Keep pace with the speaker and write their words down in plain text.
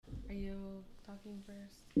Are you talking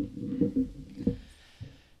first?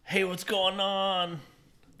 Hey, what's going on?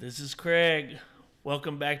 This is Craig.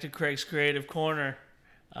 Welcome back to Craig's Creative Corner.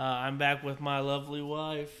 I'm back with my lovely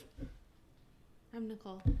wife. I'm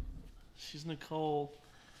Nicole. She's Nicole.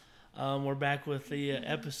 We're back with the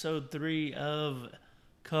episode 3 of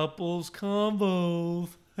Couples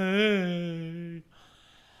Combos. Hey.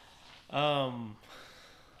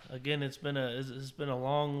 Again, it's been a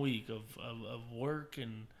long week of work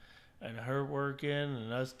and her working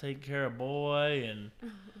and us taking care of boy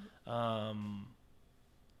and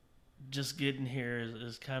just getting here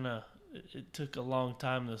is kind of, it took a long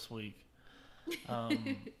time this week.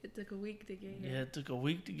 It took a week to get here. Yeah, it took a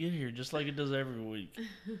week to get here, just like it does every week.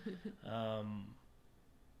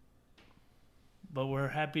 But we're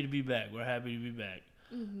happy to be back.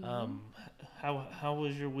 Mm-hmm. How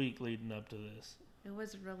was your week leading up to this? It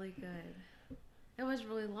was really good. It was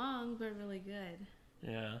really long, but really good.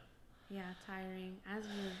 Yeah. Yeah, tiring as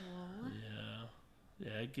usual.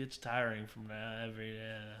 Yeah, it gets tiring from now every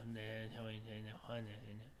day.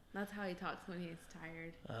 That's how he talks when he's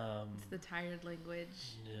tired. It's the tired language.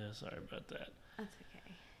 Yeah, sorry about that. That's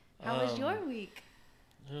okay. How was your week?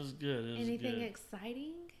 It was good. Anything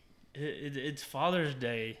exciting? It's Father's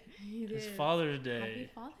Day. It's Father's Day. Happy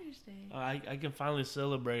Father's Day. I can finally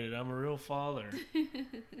celebrate it. I'm a real father.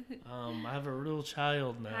 I have a real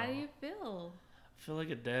child now. How do you feel? I feel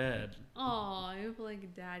like a dad. Oh, you feel like a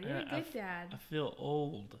dad. You're a good dad. I feel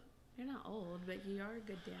old. You're not old, but you are a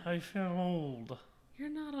good dad. I feel old. You're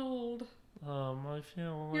not old. I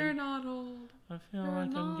feel like... You're not old. I feel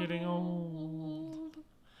like I'm getting old.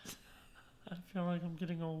 I feel like I'm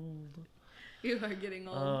getting old. You are getting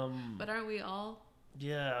old. But aren't we all?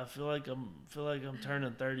 Yeah, I feel like I'm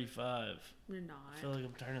turning 35. You're not. I feel like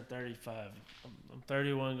I'm turning 35. I'm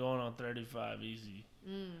 31 going on 35 easy.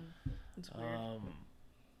 It's weird.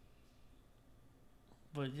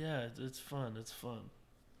 But yeah, it's fun.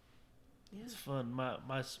 Yeah. It's fun.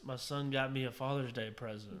 My son got me a Father's Day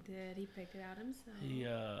present. He did. He picked it out himself.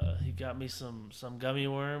 He got me some gummy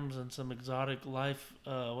worms and some exotic what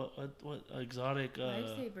exotic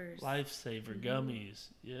lifesaver gummies.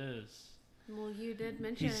 Yes. Well, you did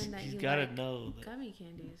mention he's you gotta like know that, gummy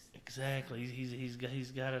candies. Exactly. He's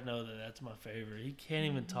got to know that that's my favorite. He can't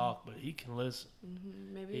even talk, but he can listen.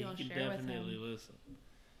 Maybe you'll share with him. He can definitely listen.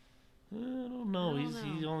 I don't know.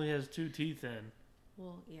 He only has 2 teeth in.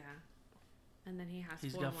 Well, yeah. And then he has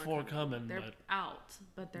He's 4 got more 4 coming. coming. They're out,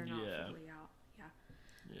 but they're not fully out.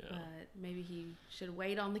 Yeah. But maybe he should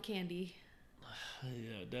wait on the candy.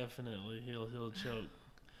 Yeah, definitely. He'll choke.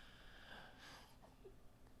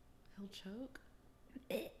 He'll choke?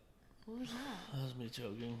 What was that? That was me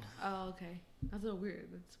choking. Oh, okay. That's so weird.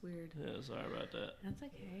 That's weird. Yeah, sorry about that. That's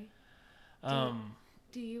okay.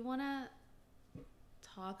 Do you want to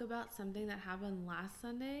talk about something that happened last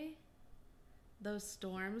Sunday? Those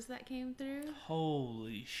storms that came through?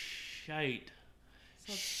 Holy shite.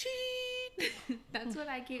 Shit. That's what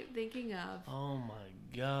I keep thinking of. Oh my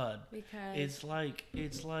god. Because it's like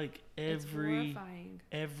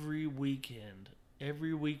every weekend.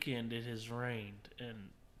 Every weekend it has rained,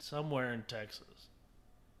 and somewhere in Texas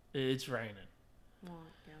it's raining. Well,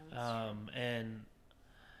 yeah, that's true. And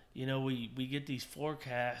you know, we get these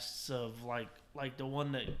forecasts of like the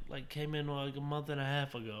one that like came in like a month and a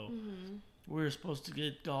half ago. Mm-hmm. We were supposed to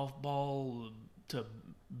get golf ball to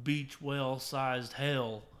beach well sized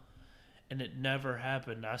hail, and it never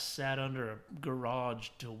happened. I sat under a garage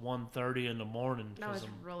till 1:30 in the morning. I was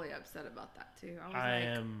really upset about that too.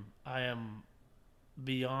 I am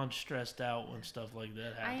beyond stressed out when stuff like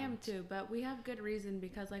that happens. I am too, but we have good reason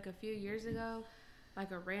because like a few years ago,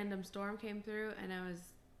 like a random storm came through and it was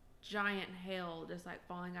giant hail just like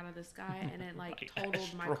falling out of the sky and it like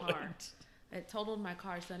totaled my car. It totaled my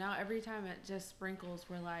car. So now every time it just sprinkles,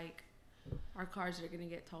 we're like, our cars are going to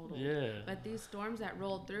get totaled. Yeah. But these storms that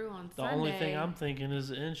rolled through on Sunday. The only thing I'm thinking is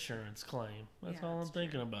the insurance claim. That's all I'm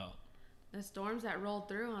thinking about. The storms that rolled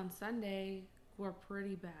through on Sunday were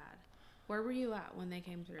pretty bad. Where were you at when they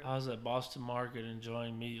came through? I was at Boston Market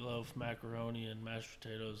enjoying meatloaf, macaroni, and mashed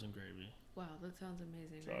potatoes and gravy. Wow, that sounds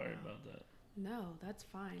amazing. Sorry about that. No, that's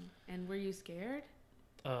fine. And were you scared?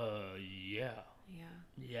 Yeah.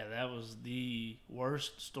 Yeah, that was the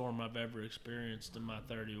worst storm I've ever experienced in my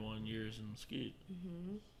 31 years in Mesquite.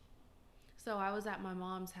 Mm-hmm. So I was at my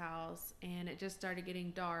mom's house, and it just started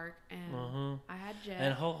getting dark, and I had Jeff.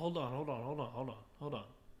 And hold on.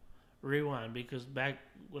 Rewind, because back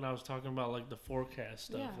when I was talking about like the forecast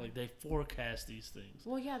stuff, like they forecast these things.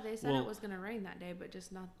 Well, yeah, they said it was going to rain that day, but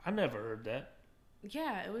just not. I never heard that.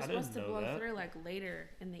 Yeah, it was supposed to blow through like later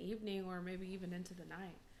in the evening or maybe even into the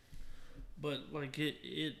night. but like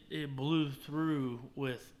it blew through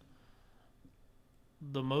with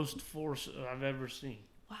the most force I've ever seen.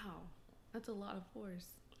 Wow, that's a lot of force.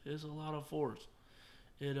 It's a lot of force.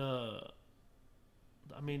 It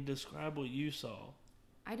I mean, describe what you saw.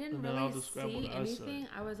 I didn't really see anything.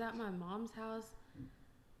 I was at my mom's house,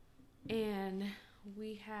 and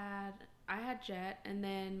I had Jet, and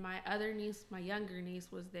then my other niece, my younger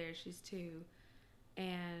niece, was there. She's 2,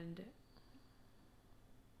 and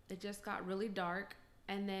it just got really dark,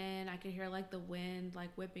 and then I could hear like the wind like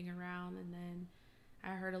whipping around, and then I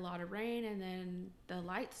heard a lot of rain, and then the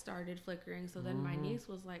lights started flickering. So then my niece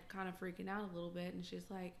was like kind of freaking out a little bit, and she's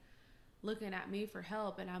like looking at me for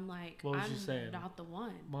help, and I'm like, what was I'm she saying? not the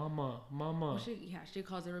one. Mama. Well, she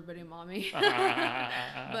calls everybody mommy.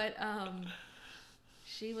 But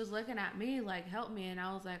she was looking at me like, help me, and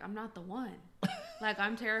I was like, I'm not the one. Like,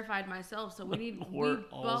 I'm terrified myself, so we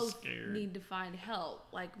both scared. Need to find help.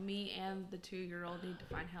 Like, me and the 2-year-old need to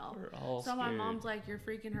find help. We're all so scared. My mom's like, you're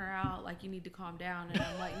freaking her out. Like, you need to calm down. And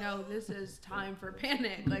I'm like, no, this is time for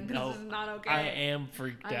panic. Like, this is not okay. I am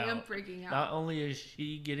freaked out. I am freaking out. Not only is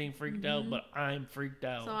she getting freaked out, but I'm freaked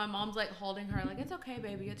out. So my mom's like holding her, like, it's okay,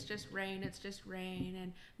 baby. It's just rain. It's just rain.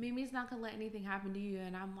 And Mimi's not going to let anything happen to you.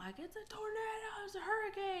 And I'm like, it's a tornado. It's a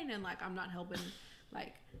hurricane. And, like, I'm not helping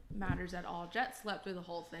like matters at all. Jet slept through the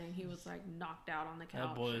whole thing. He was like knocked out on the couch.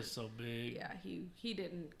 That boy is so big. Yeah, he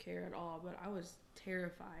didn't care at all, but I was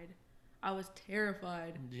terrified.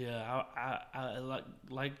 Yeah, I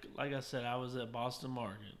like I said, I was at Boston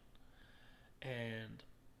Market, and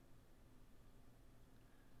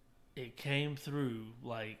it came through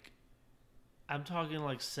like, I'm talking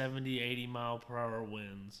like 70, 80 mile per hour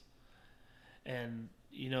winds, and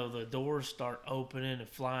you know, the doors start opening and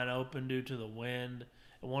flying open due to the wind.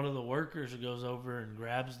 And one of the workers goes over and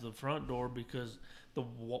grabs the front door because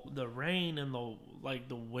the rain and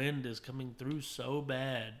the wind is coming through so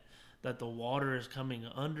bad that the water is coming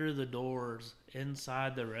under the doors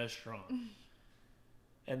inside the restaurant.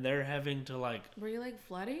 And they're having to like... Were you like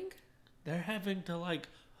flooding? They're having to like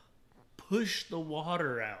push the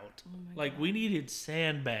water out. Oh like, God. We needed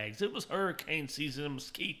sandbags. It was hurricane season in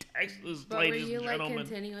Mesquite, Texas, but ladies and gentlemen. Were you like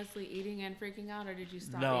continuously eating and freaking out, or did you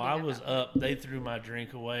stop? No, I was up. They threw my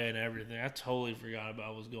drink away and everything. I totally forgot about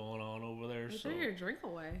what was going on over there. They threw your drink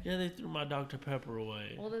away? Yeah, they threw my Dr. Pepper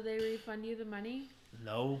away. Well, did they refund you the money?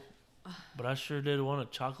 No, but I sure did want a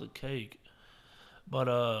chocolate cake. But,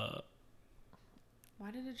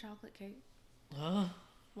 why did a chocolate cake? Huh?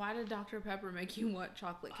 Why did Dr. Pepper make you want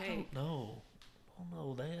chocolate cake? I don't know. Oh,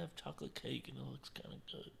 no, they have chocolate cake and it looks kind of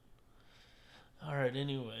good. All right,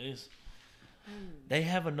 anyways. They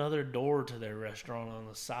have another door to their restaurant on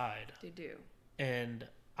the side. They do. And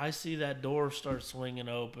I see that door start swinging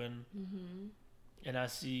open. Mm-hmm. And I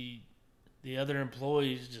see the other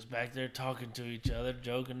employees just back there talking to each other,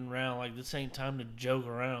 joking around. Like, this ain't time to joke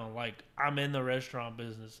around. Like, I'm in the restaurant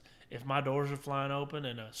business. If my doors are flying open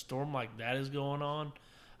and a storm like that is going on,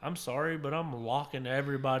 I'm sorry, but I'm locking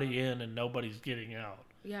everybody in and nobody's getting out.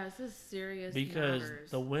 Yeah, this is serious because matters.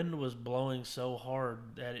 The wind was blowing so hard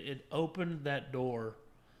that it opened that door.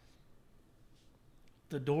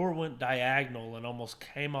 The door went diagonal and almost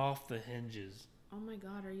came off the hinges. Oh my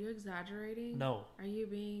God, are you exaggerating? No. Are you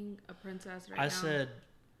being a princess right now? I said,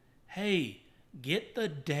 hey, get the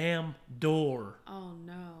damn door. Oh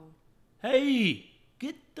no. Hey!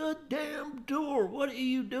 Get the damn door. What are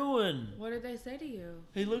you doing? What did they say to you?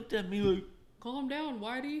 He looked at me like, calm down,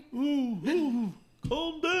 Whitey. Ooh,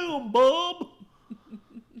 calm down, Bob.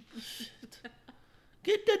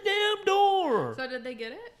 Get the damn door. So did they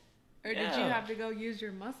get it? Or did you have to go use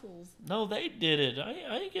your muscles? No, they did it.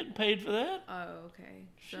 I ain't getting paid for that. Oh, okay.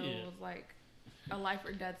 So it was like a life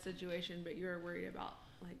or death situation, but you were worried about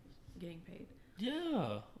like getting paid.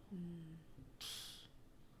 Yeah.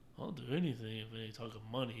 I'll do anything if it ain't talking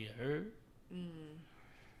money, I heard.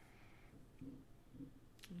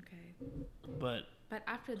 Okay. But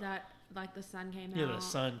after that, like the sun came out. Yeah, the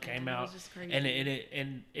sun came out. It was just crazy.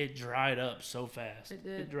 And it dried up so fast. It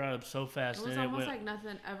did. It dried up so fast. It was almost like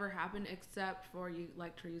nothing ever happened except for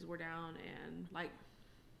like trees were down and like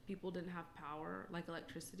people didn't have power, like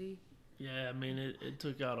electricity. Yeah, I mean it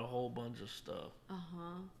took out a whole bunch of stuff.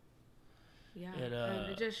 Yeah, and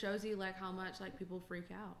it just shows you like how much like people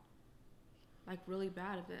freak out, like really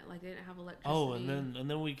bad if it like they didn't have electricity. Oh, and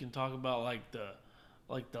then we can talk about like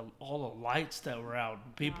all the lights that were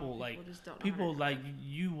out. People like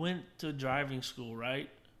you went to driving school, right?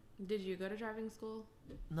 Did you go to driving school?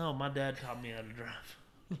 No, my dad taught me how to drive.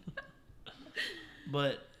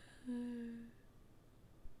 But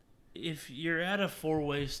if you're at a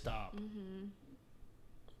 4-way stop.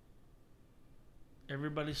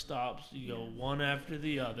 Everybody stops. You go one after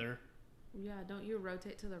the other. Yeah, don't you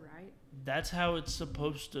rotate to the right? That's how it's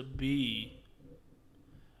supposed to be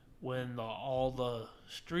when all the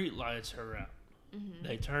street lights are out. Mm-hmm.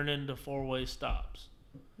 They turn into four-way stops.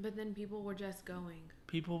 But then people were just going.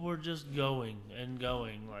 People were just going and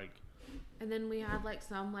going, like. And then we had like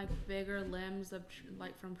some like bigger limbs of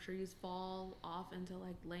like from trees fall off into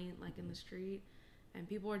like lane like in the street, and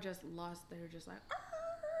people were just lost. They were just like,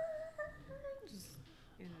 just,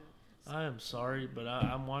 you know. I am sorry, but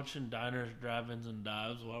I'm watching Diners, Drive-Ins, and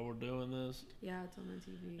Dives while we're doing this. Yeah, it's on the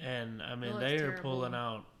TV. And I mean, they are pulling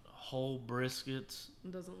out whole briskets.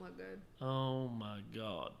 It doesn't look good. Oh my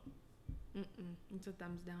God. It's a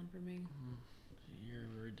thumbs down for me.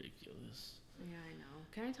 You're ridiculous. Yeah, I know.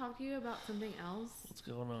 Can I talk to you about something else? What's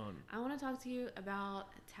going on? I want to talk to you about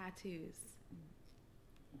tattoos.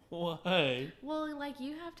 Why? Well, like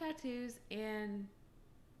you have tattoos and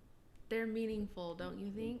they're meaningful, don't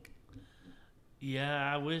you think?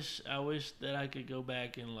 Yeah, I wish that I could go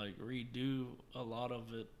back and like redo a lot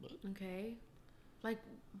of it, but okay. Like,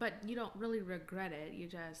 but you don't really regret it. You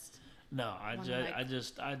just no. I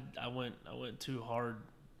went too hard,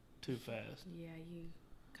 too fast. Yeah, you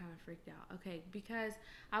kind of freaked out. Okay, because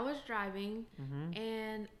I was driving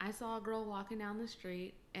and I saw a girl walking down the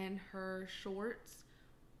street and her shorts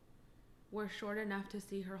were short enough to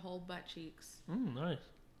see her whole butt cheeks. Nice.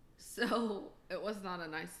 So it was not a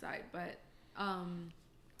nice sight, but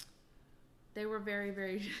they were very,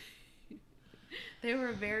 very they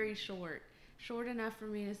were very short enough for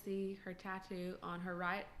me to see her tattoo on her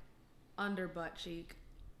right under butt cheek.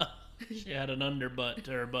 She had an underbutt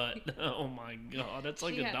to her butt. Oh my God, that's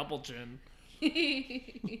like a double chin.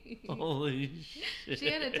 Holy shit. She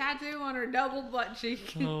had a tattoo on her double butt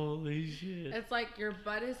cheek. Holy shit. It's like your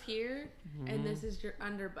butt is here, and this is your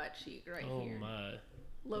under butt cheek right here. Oh my.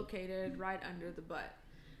 Located right under the butt.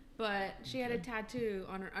 But she had a tattoo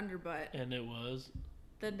on her underbutt. And it was?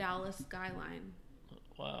 The Dallas skyline.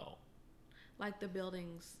 Wow. Like the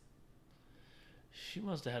buildings. She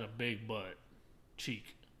must have had a big butt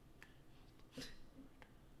cheek.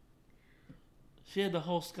 She had the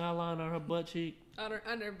whole skyline on her butt cheek? On her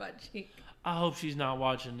under butt cheek. I hope she's not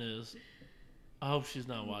watching this.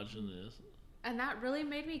 And that really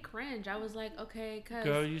made me cringe. I was like, okay, cause...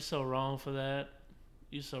 Girl, you so wrong for that.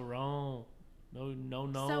 You so wrong. No.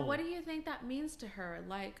 So what do you think that means to her?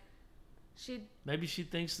 Like, maybe she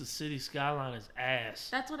thinks the city skyline is ass.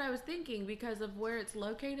 That's what I was thinking because of where it's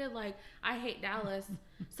located. Like, I hate Dallas,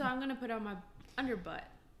 so I'm gonna put it on my underbutt.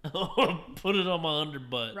 Put it on my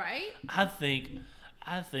underbutt. Right? I think.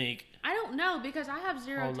 I don't know because I have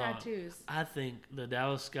zero tattoos. I think the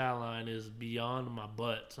Dallas skyline is beyond my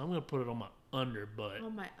butt, so I'm gonna put it on my underbutt.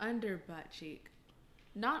 On my underbutt cheek,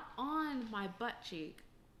 not on my butt cheek,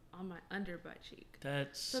 on my underbutt cheek.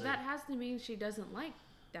 That's so sick. That has to mean she doesn't like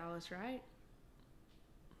Dallas, right?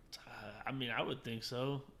 I mean, I would think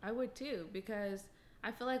so. I would too, because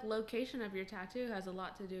I feel like location of your tattoo has a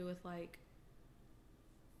lot to do with like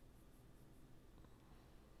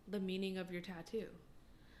the meaning of your tattoo.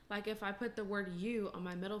 Like if I put the word you on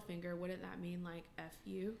my middle finger, wouldn't that mean like F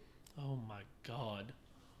you? Oh my God.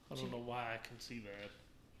 I don't know why I can see that.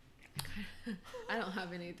 I don't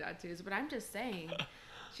have any tattoos, but I'm just saying.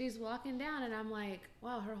 She's walking down and I'm like,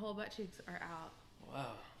 wow, her whole butt cheeks are out.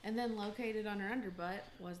 Wow. And then located on her underbutt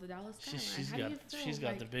was the Dallas skyline. She's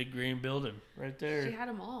got the big green building right there. She had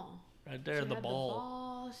them all. Right there, the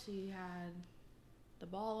ball. She had the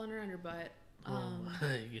ball on her underbutt. Oh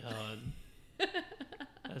my God.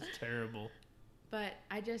 That's terrible. But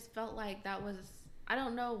I just felt like that was, I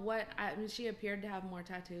don't know what, I mean, she appeared to have more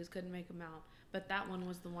tattoos, couldn't make them out. But that one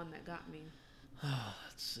was the one that got me. Oh,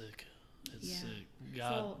 that's sick. It's sick.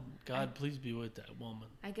 God, please be with that woman.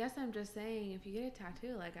 I guess I'm just saying, if you get a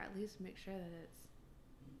tattoo, like at least make sure that it's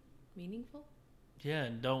meaningful. Yeah,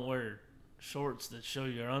 and don't wear shorts that show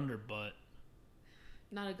your underbutt.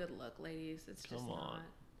 Not a good look, ladies. It's just not.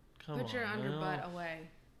 Put your underbutt away.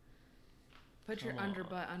 Put your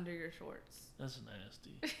underbutt under your shorts. That's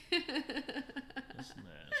nasty. That's nasty.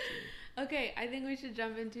 Okay, I think we should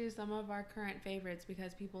jump into some of our current favorites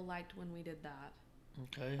because people liked when we did that.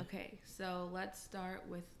 Okay, so let's start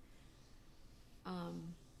with,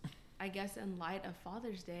 I guess in light of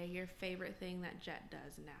Father's Day, your favorite thing that Jet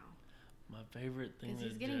does now. My favorite thing that Jet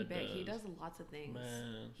does. Because he's getting big. He does lots of things.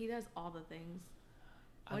 Man. He does all the things.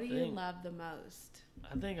 What do you love the most?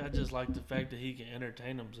 I think I just like the fact that he can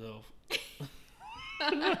entertain himself.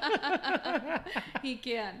 He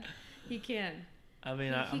can. I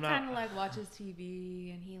mean, he kind of like watches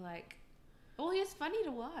TV and he like, well, he's funny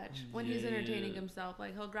to watch when he's entertaining himself.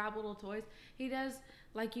 Like he'll grab little toys. He does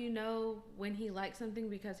Like, you know when he likes something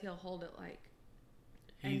because he'll hold it like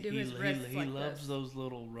and do his wrists he like loves this. those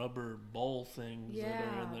little rubber bowl things that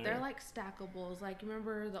are in there. They're like stackables. Like,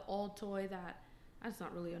 remember the old toy that's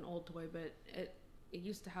not really an old toy, but it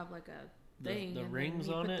used to have like a thing. The and rings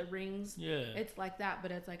then on put it? the rings. Yeah. It's like that,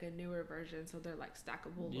 but it's like a newer version. So they're like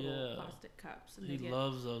stackable little plastic cups. And He they get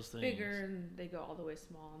loves those things. bigger and they go all the way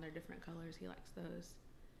small and they're different colors. He likes those.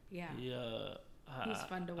 Yeah. Yeah. He's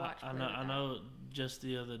fun to watch. I know just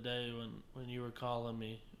the other day when you were calling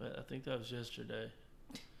me, I think that was yesterday.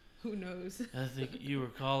 Who knows? I think you were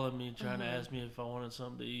calling me trying to ask me if I wanted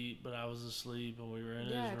something to eat, but I was asleep and we were in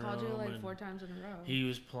his room. Yeah, I called you like 4 times in a row. He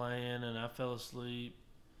was playing and I fell asleep.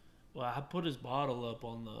 Well, I put his bottle up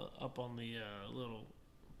on the little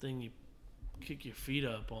thing you kick your feet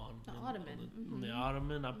up on. The ottoman. On the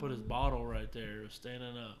ottoman, I put his bottle right there,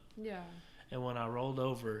 standing up. Yeah. And when I rolled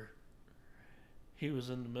over, he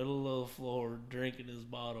was in the middle of the floor drinking his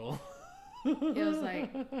bottle. It was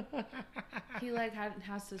like he like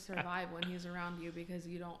has to survive when he's around you because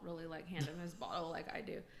you don't really like hand him his bottle like I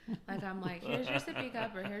do. Like, I'm like, here's your sippy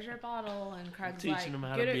cup or here's your bottle, and Craig's like,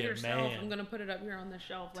 get it yourself. I'm gonna put it up here on the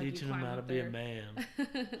shelf. Teaching him how to be a man.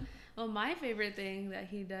 Well, my favorite thing that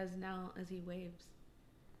he does now is he waves.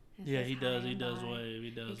 Yeah, he does. He does wave.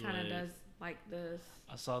 He kind of does like this.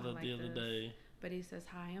 I saw that the other day. But he says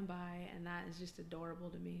hi and bye, and that is just adorable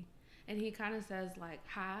to me. And he kind of says like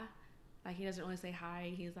hi, like he doesn't really say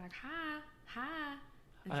hi. He's like hi.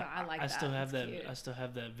 And so I like that. I still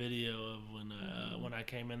have that video of when I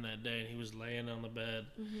came in that day and he was laying on the bed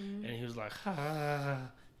and he was like ha.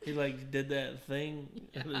 He like did that thing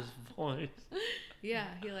in his voice. Yeah,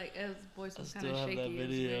 he like his voice was kind of shaky. That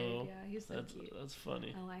video. Yeah, he's so cute. That's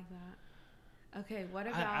funny. I like that. Okay, what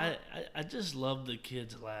about? I just love the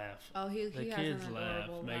kids laugh. Oh, he the has kids an laugh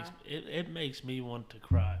laugh. It makes me want to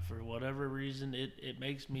cry for whatever reason. It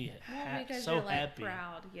makes me so you're, like, happy.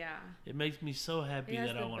 Proud, yeah. It makes me so happy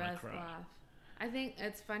that I want to cry. Laugh. I think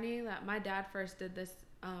it's funny that my dad first did this.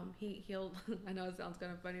 He'll I know it sounds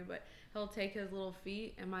kind of funny, but he'll take his little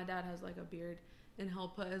feet, and my dad has like a beard, and he'll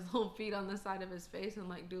put his little feet on the side of his face and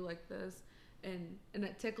like do like this. And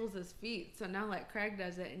it tickles his feet. So now like Craig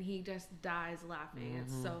does it and he just dies laughing.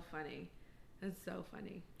 It's so funny. It's so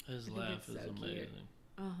funny. His laugh is amazing.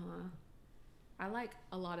 I like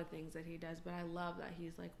a lot of things that he does, but I love that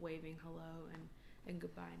he's like waving hello and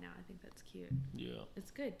goodbye now. I think that's cute. Yeah.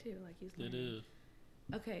 It's good too. Like he's learning. It is.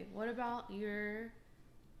 Okay, what about your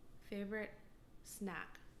favorite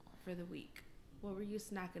snack for the week? What were you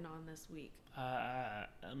snacking on this week? I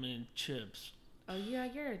mean chips. Oh yeah,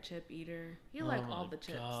 you're a chip eater. You like all the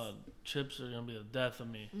chips. God, chips are gonna be the death of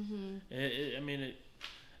me.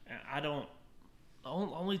 I don't.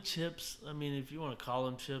 Only chips. I mean, if you want to call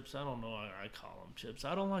them chips, I don't know. I call them chips.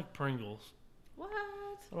 I don't like Pringles. What?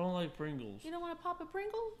 I don't like Pringles. You don't want to pop a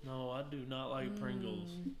Pringle? No, I do not like Pringles.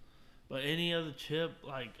 But any other chip,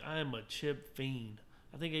 like I am a chip fiend.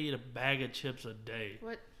 I think I eat a bag of chips a day.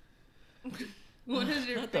 What? What is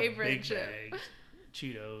your favorite chip? Bags.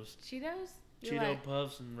 Cheetos. Cheetos? Cheeto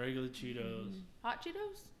Puffs and regular Cheetos. Hot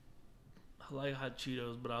Cheetos? I like hot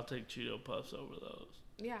Cheetos, but I'll take Cheeto Puffs over those.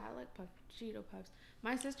 Yeah, I like Cheeto Puffs.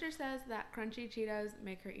 My sister says that crunchy Cheetos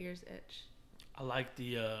make her ears itch. I like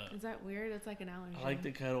the... Is that weird? It's like an allergy. I like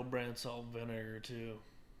the Kettle Brand salt and vinegar, too.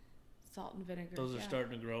 Salt and vinegar, those are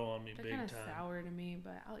starting to grow on me big time. They're kind of sour to me,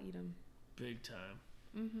 but I'll eat them. Big time.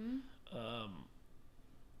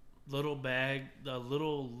 Little bag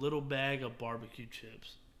of barbecue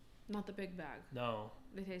chips. Not the big bag. No.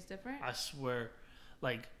 They taste different? I swear,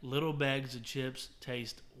 like little bags of chips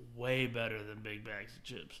taste way better than big bags of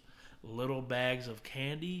chips. Little bags of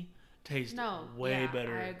candy taste way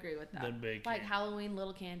better. I agree with that. Than big like candy. Halloween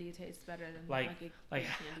little candy tastes better than big candy.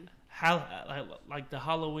 Like the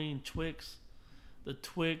Halloween Twix, the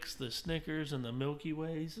Twix, the Snickers, and the Milky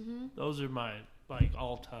Ways. Mm-hmm. Those are my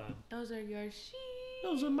all time. Those are your sheet.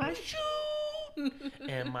 Those are my shoe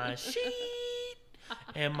and my sheet.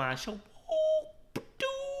 And my show.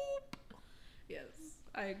 Yes,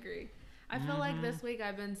 I agree. I feel like this week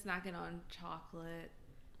I've been snacking on chocolate.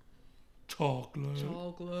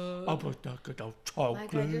 I put that on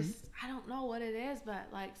chocolate. Like I don't know what it is, but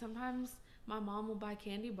like sometimes my mom will buy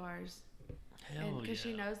candy bars. Hell because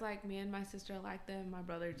she knows like me and my sister like them, my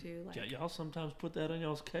brother too. Like y'all sometimes put that on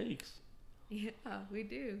y'all's cakes. Yeah, we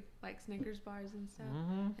do. Like Snickers bars and stuff.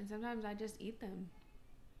 And sometimes I just eat them.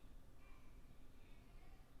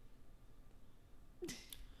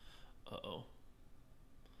 Uh-oh.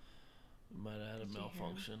 We might have had a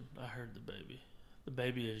malfunction. I heard the baby. The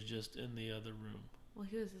baby is just in the other room. Well,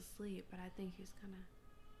 he was asleep, but I think he's gonna...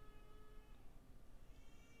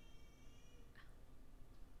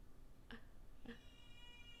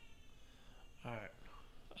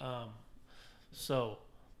 So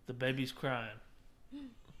the baby's crying.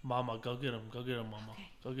 Mama, go get him. Go get him, Mama. Okay.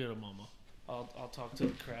 Go get him, Mama. I'll talk to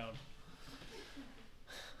the crowd.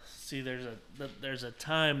 See, there's a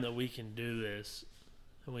time that we can do this,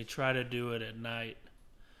 and we try to do it at night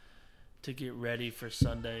to get ready for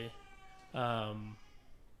Sunday,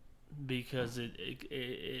 because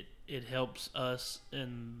it helps us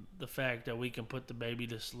in the fact that we can put the baby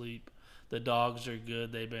to sleep. The dogs are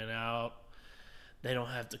good. They've been out. They don't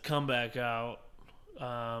have to come back out.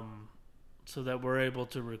 So that we're able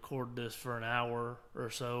to record this for an hour or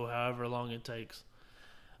so, however long it takes.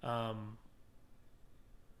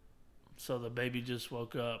 So the baby just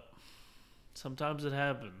woke up. Sometimes it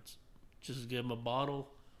happens. Just give him a bottle.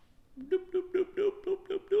 Doop, doop, doop, doop, doop,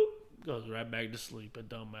 doop, doop. Goes right back to sleep. It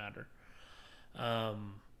don't matter.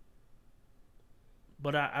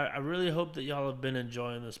 But I really hope that y'all have been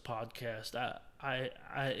enjoying this podcast.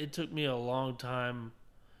 It took me a long time.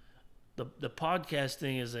 The podcast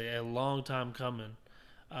thing is a long time coming.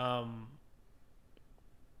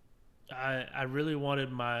 I really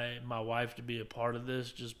wanted my wife to be a part of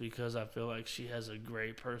this just because I feel like she has a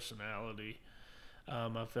great personality.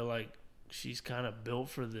 I feel like she's kind of built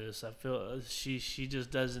for this. I feel she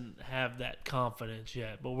just doesn't have that confidence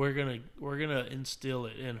yet, but we're gonna instill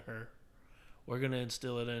it in her. We're gonna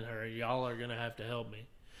instill it in her. Y'all are gonna have to help me.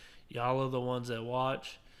 Y'all are the ones that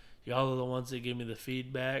watch. Y'all are the ones that give me the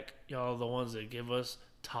feedback. Y'all are the ones that give us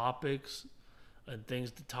topics and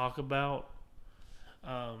things to talk about.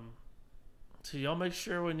 So y'all make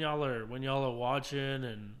sure when y'all are watching,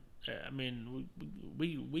 and I mean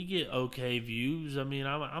we get okay views. I mean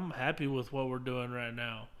I'm happy with what we're doing right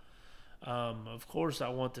now. Of course I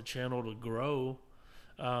want the channel to grow,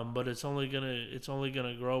 but it's only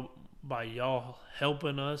gonna grow by y'all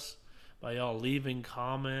helping us, by y'all leaving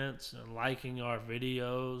comments and liking our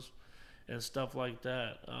videos and stuff like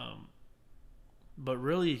that. But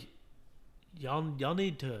really, y'all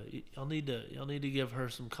need to give her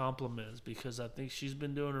some compliments, because I think she's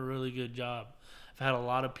been doing a really good job. I've had a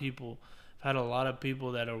lot of people that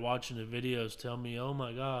are watching the videos tell me, "Oh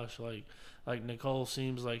my gosh, like Nicole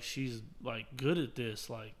seems like she's like good at this.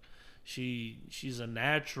 Like she's a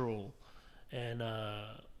natural." And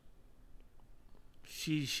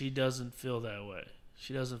she doesn't feel that way.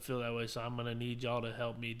 She doesn't feel that way, so I'm gonna need y'all to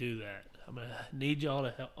help me do that. I'm gonna need y'all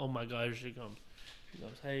to help. Oh my God, here she comes. She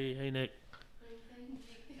goes, hey Nick.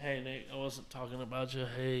 Hey Nick, I wasn't talking about you.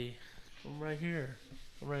 Hey, I'm right here.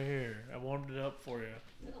 I warmed it up for you.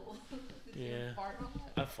 Yeah,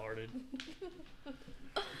 I farted.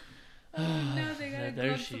 No, they gotta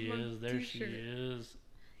there she is. There she is.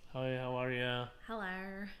 Hi, how are ya? Hello.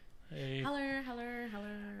 Hey. Hello.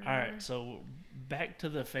 All right, so back to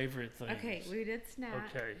the favorite things. Okay, we did snack.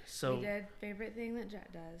 Okay, so we did favorite thing that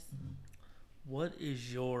Jet does. What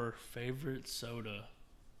is your favorite soda?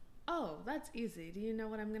 Oh, that's easy. Do you know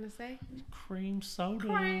what I'm gonna say? Cream soda.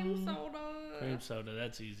 Cream soda. Cream soda.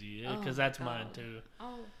 That's easy, because Oh, that's God. mine too.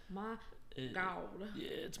 Oh my God. Yeah,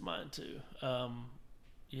 it's mine too.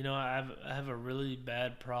 You know, I have a really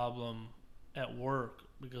bad problem at work,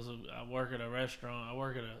 because I work at a restaurant. I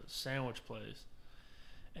work at a sandwich place,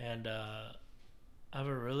 and I have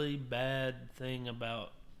a really bad thing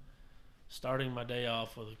about starting my day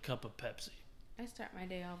off with a cup of Pepsi. I start my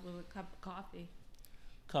day off with a cup of coffee.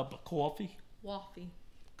 Cup of coffee. Waffy.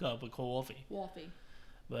 Cup of coffee. Waffy.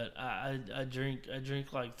 But I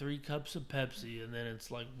drink like 3 cups of Pepsi, and then it's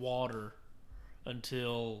like water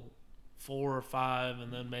until 4 or 5,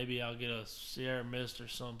 and then maybe I'll get a Sierra Mist or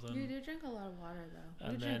something. You do drink a lot of water though.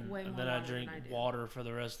 And then I drink water for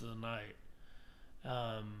the rest of the night.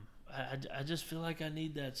 I just feel like I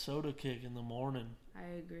need that soda kick in the morning. I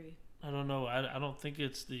agree. I don't know. I don't think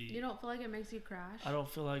it's the... You don't feel like it makes you crash? I don't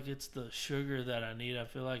feel like it's the sugar that I need. I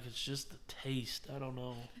feel like it's just the taste. I don't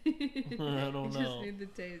know. I don't know. You just need the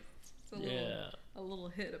taste. Just a little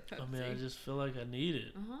hit of Pepsi. I mean, I just feel like I need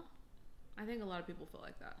it. I think a lot of people feel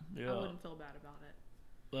like that. Yeah. I wouldn't feel bad about it.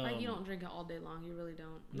 Like, you don't drink it all day long. You really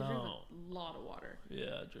don't. You drink a lot of water.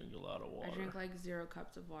 Yeah, I drink a lot of water. I drink like 0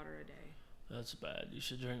 cups of water a day. That's bad. You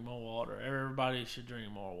should drink more water. Everybody should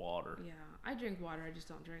drink more water. Yeah, I drink water. I just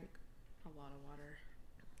don't drink a lot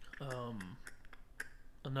of water.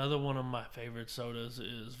 Another one of my favorite sodas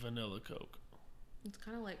is vanilla Coke. It's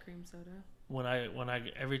kind of like cream soda.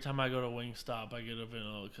 Every time I go to Wingstop, I get a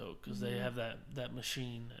vanilla Coke, because they have that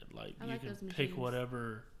machine that you can pick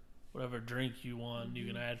whatever drink you want. You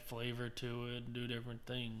can add flavor to it and do different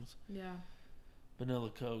things. Yeah.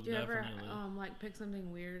 Vanilla Coke, do you definitely. ever like pick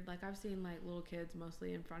something weird? Like, I've seen like little kids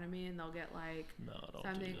mostly in front of me, and they'll get like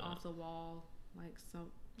something off the wall, like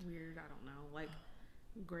some weird, I don't know, like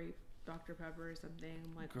grape Dr. Pepper or something.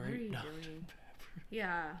 I'm like, what are Grape you Dr. doing? Pepper.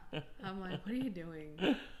 Yeah. I'm like, what are you doing?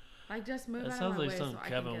 Like, just move That out sounds of my like way something so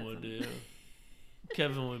Kevin I can would get do.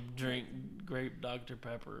 Kevin would drink grape Dr.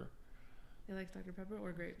 Pepper. He likes Dr. Pepper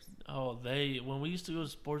or grapes? Oh, when we used to go to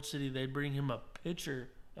Sports City, they'd bring him a pitcher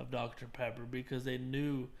of Dr. Pepper because they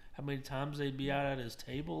knew how many times they'd be out at his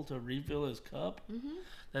table to refill his cup,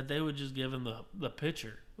 that they would just give him the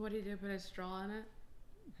pitcher. What did he do? Put a straw in it?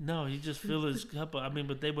 No, he just fill his cup. I mean,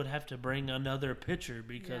 but they would have to bring another pitcher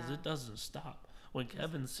because Yeah. it doesn't stop. When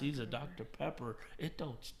Kevin sees a Dr. Pepper, it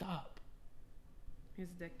don't stop. He's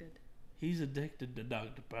addicted. He's addicted to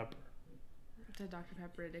Dr. Pepper. It's a Dr.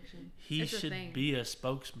 Pepper addiction. He should be a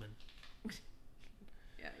spokesman.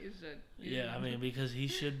 Yeah, you should. Yeah, I mean, because he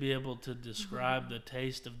should be able to describe the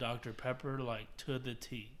taste of Dr. Pepper like to the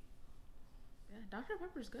T. Yeah, Dr.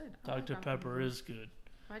 Pepper's good. Dr. Pepper is good.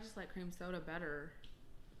 I just like cream soda better.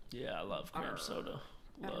 Yeah, I love cream soda.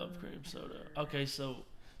 Love cream soda. Okay, so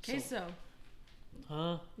Queso.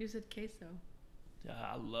 Huh? You said queso. Yeah,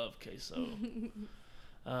 I love queso.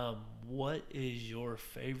 What is your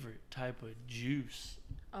favorite type of juice?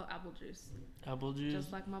 Oh, apple juice. Apple juice?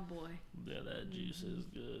 Just like my boy. Yeah, that juice is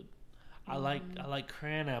good. I like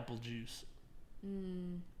cran apple juice.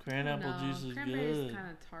 Cran apple juice is cranberry's good. kind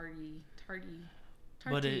of tarty.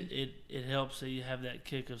 But it helps that you have that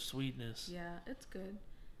kick of sweetness. Yeah, it's good.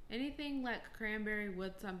 Anything like cranberry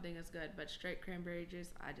with something is good, but straight cranberry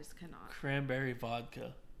juice, I just cannot. Cranberry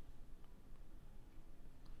vodka.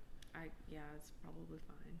 It's probably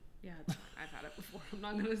fine. Yeah, it's fine. I've had it before. I'm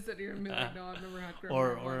not gonna sit here and be like, no, I've never had cranberry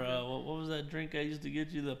Or vodka. what was that drink I used to get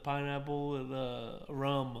you? The pineapple with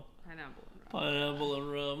rum. Pineapple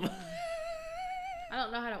and rum. I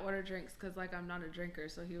don't know how to order drinks because like I'm not a drinker,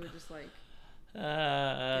 so he would just like get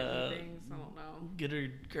me things. I don't know. Get her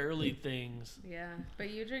girly things. Yeah, but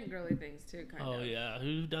you drink girly things too, kind of. Oh yeah,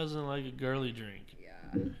 who doesn't like a girly drink?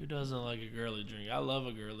 Yeah. Who doesn't like a girly drink? I love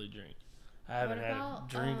a girly drink. I haven't had a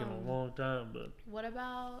drink in a long time, but. What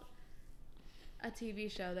about a TV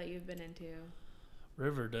show that you've been into?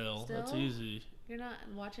 Riverdale. Still? That's easy. You're not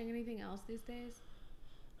watching anything else these days?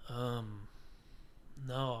 No,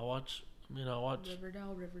 I watch.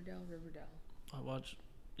 Riverdale. I watch.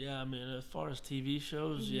 Yeah, I mean, as far as TV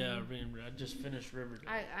shows, yeah. I mean, I just finished Riverdale.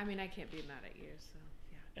 I mean, I can't be mad at you, so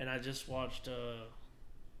yeah. And I just watched.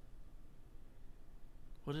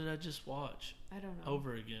 What did I just watch? I don't know.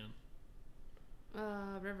 Over again.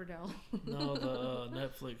 Riverdale. No, the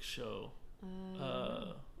Netflix show.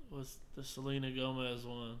 Was the Selena Gomez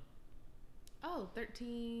one? Oh,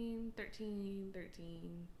 13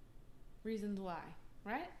 Reasons Why,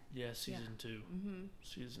 right? Yeah, season 2. Mm-hmm.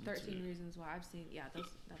 Season 13 2. Reasons Why. I've seen,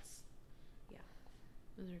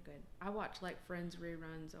 those are good. I watch like Friends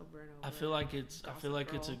reruns over and over. I feel like it's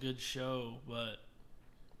a good show, but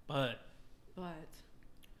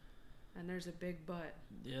and there's a big but.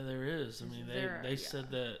 Yeah, there is. I mean, they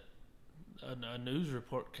said that a news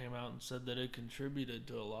report came out and said that it contributed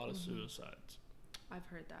to a lot of suicides. I've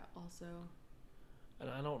heard that also. And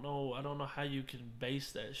I don't know how you can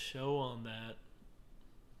base that show on that,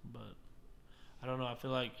 but I don't know. I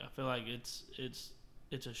feel like it's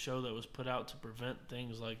a show that was put out to prevent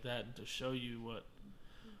things like that and to show you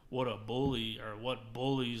what a bully or what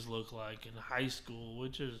bullies look like in high school,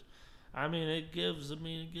 which is, it gives a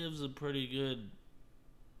pretty good,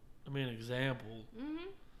 example.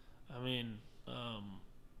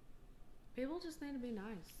 People just need to be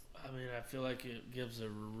nice. I feel like it gives a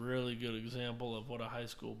really good example of what a high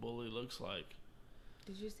school bully looks like.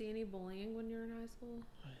 Did you see any bullying when you were in high school?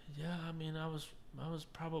 Yeah, I was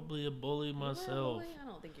probably a bully myself. You were a bully? I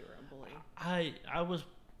don't think you were a bully. I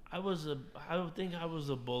would think I was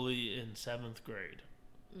a bully in 7th grade.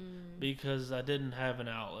 Because I didn't have an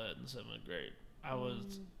outlet in 7th grade.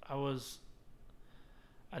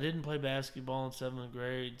 I didn't play basketball in 7th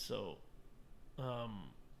grade, so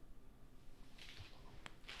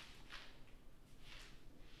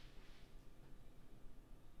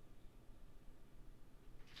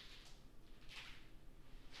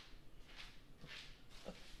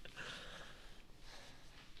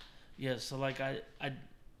yeah, so like I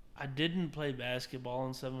didn't play basketball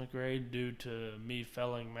in 7th grade due to me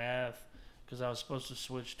failing math because I was supposed to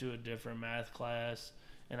switch to a different math class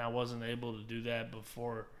and I wasn't able to do that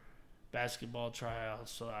before basketball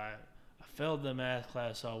tryouts. So I failed the math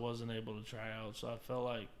class, so I wasn't able to try out. So I felt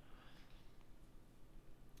like,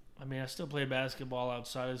 I still played basketball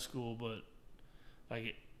outside of school, but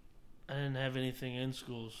like I didn't have anything in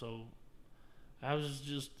school, so I was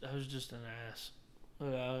just an ass. I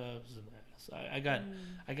was an ass.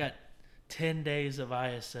 I got 10 days of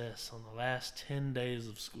ISS on the last 10 days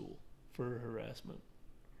of school for harassment.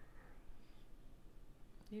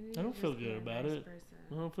 I don't feel good about it.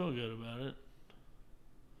 I don't feel good about it.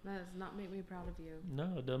 That does not make me proud of you.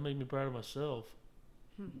 No, it doesn't make me proud of myself.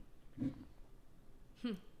 I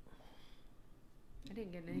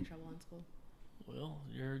didn't get in any trouble in school. Well,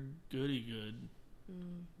 you're goody good.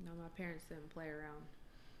 No, my parents didn't play around.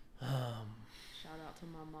 Shout out to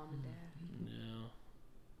my mom and dad. Yeah.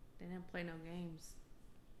 They didn't play no games.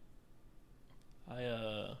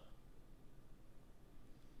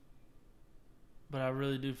 But I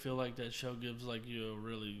really do feel like that show gives like you a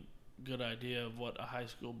really good idea of what a high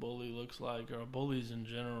school bully looks like, or bullies in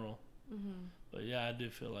general. But yeah, I do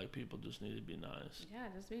feel like people just need to be nice. Yeah,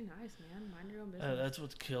 just be nice, man. Mind your own business. That's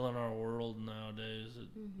what's killing our world nowadays,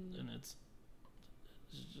 and it's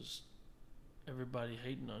just everybody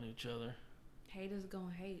hating on each other. Haters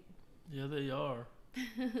gonna hate. Yeah, they are.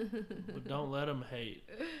 But don't let them hate,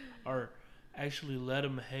 or actually let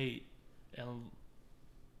them hate, and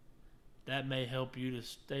that may help you to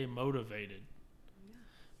stay motivated. Yeah.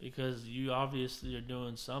 Because you obviously are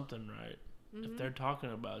doing something right. If they're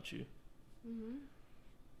talking about you,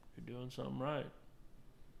 you're doing something right.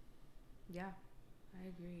 Yeah, I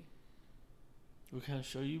agree. What kind of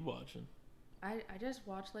show you watching? I just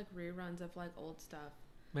watch like reruns of like old stuff.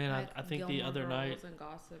 Man, like I think Gilmore the other Girls night and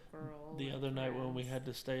Gossip Girl. The other night when we had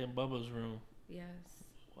to stay in Bubba's room. Yes.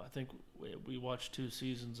 I think we watched 2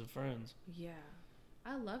 seasons of Friends. Yeah.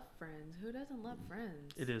 I love Friends. Who doesn't love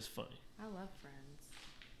Friends? It is funny. I love Friends.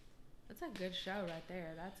 That's a good show right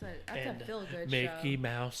there. That's a feel good show. Mickey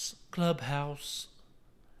Mouse Clubhouse.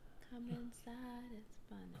 Come inside, it's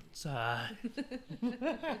fun. Inside.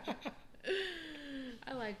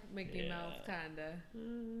 I like Mickey Mouse kinda.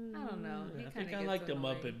 I don't know. I think I like the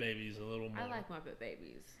Muppet Babies a little more. I like Muppet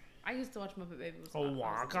Babies. I used to watch Muppet Babies. Oh,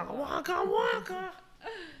 waka waka waka.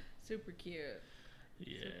 Super cute.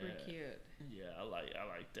 Yeah. Super cute. Yeah, I like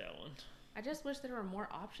that one. I just wish there were more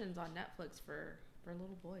options on Netflix for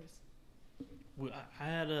little boys.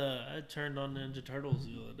 I turned on Ninja Turtles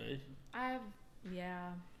the other day.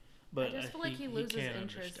 But I just feel like he loses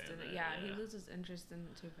interest in it. Yeah, he loses interest in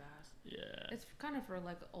it too fast. Yeah. It's kind of for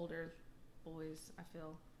like older boys, I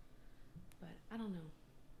feel. But I don't know.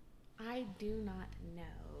 I do not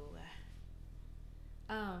know.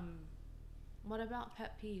 What about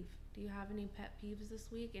pet peeve? Do you have any pet peeves this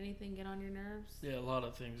week? Anything get on your nerves? Yeah, a lot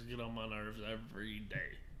of things get on my nerves every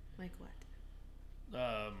day. Like what?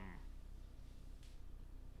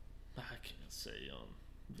 I can't say on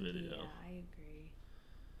video. Yeah, I agree.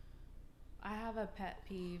 I have a pet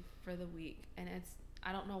peeve for the week, and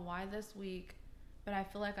I don't know why this week, but I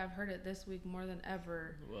feel like I've heard it this week more than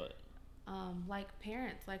ever. What? Like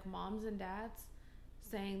parents, like moms and dads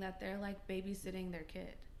saying that they're like babysitting their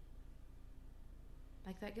kid.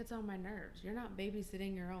 Like that gets on my nerves. You're not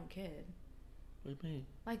babysitting your own kid. What do you mean?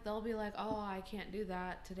 Like they'll be like, "Oh, I can't do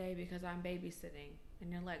that today because I'm babysitting." And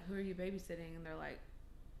you're like, "Who are you babysitting?" And they're like,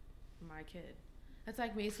 "My kid." It's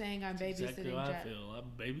like me saying I'm babysitting exactly how I feel.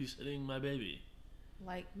 I'm babysitting my baby.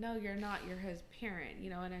 Like, no, you're not. You're his parent. You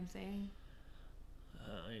know what I'm saying?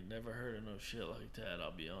 I ain't never heard of no shit like that,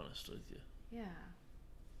 I'll be honest with you. Yeah.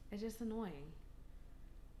 It's just annoying.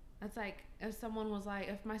 It's like if someone was like,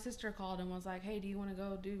 if my sister called and was like, "Hey, do you want to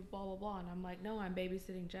go do blah, blah, blah?" And I'm like, "No, I'm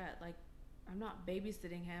babysitting Jet." Like, I'm not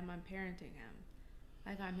babysitting him. I'm parenting him.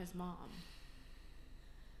 Like, I'm his mom.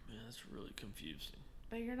 Man, that's really confusing.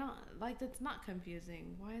 But you're not, like, that's not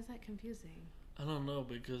confusing. Why is that confusing? I don't know,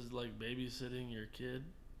 because, like, babysitting your kid.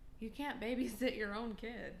 You can't babysit your own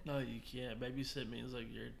kid. No, you can't. Babysit means, like,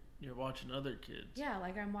 you're watching other kids. Yeah,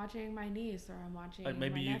 like I'm watching my niece or I'm watching like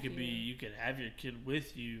maybe my you could have your kid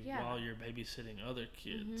with you while you're babysitting other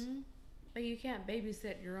kids. Mm-hmm. But you can't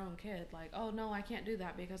babysit your own kid. Like, oh no, I can't do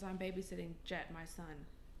that because I'm babysitting Jet, my son.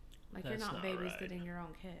 Like, That's you're not babysitting right. your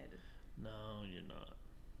own kid. No, you're not.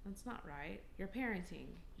 That's not right. You're parenting.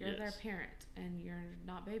 You're their parent, and you're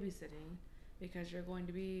not babysitting because you're going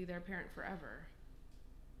to be their parent forever.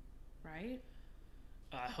 Right?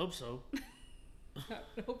 I hope so.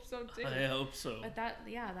 I hope so too. I hope so. But that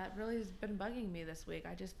really has been bugging me this week.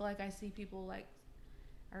 I just feel like I see people like,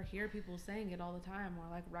 or hear people saying it all the time, or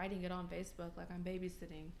like writing it on Facebook, like I'm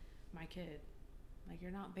babysitting my kid. Like,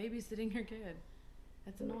 you're not babysitting your kid.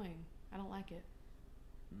 That's annoying. I don't like it.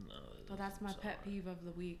 No. Well, that's my pet peeve of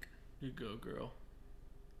the week. You go, girl.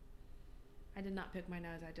 I did not pick my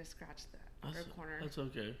nose. I just scratched the outer corner. That's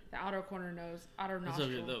okay. The outer corner nose, outer nostril.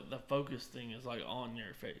 That's okay. The focus thing is like on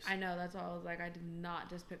your face. I know. That's why I was like, I did not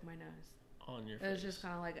just pick my nose. On your face. It was just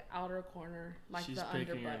kind of like outer corner, like She's the underbutt. She's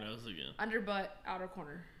picking her nose again. Underbutt, outer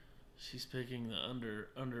corner. She's picking the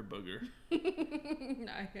under booger.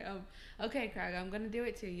 I am. Okay, Craig, I'm gonna do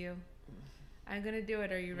it to you. I'm going to do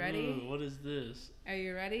it. Are you ready? Ooh, what is this? Are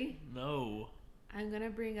you ready? No. I'm going to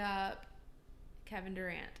bring up Kevin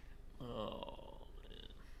Durant. Oh,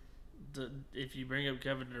 man. If you bring up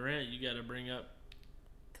Kevin Durant, you got to bring up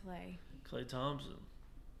Klay Thompson.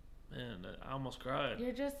 Man, I almost cried.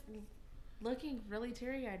 You're just looking really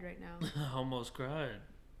teary-eyed right now. I almost cried.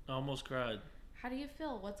 How do you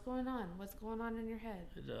feel? What's going on? What's going on in your head?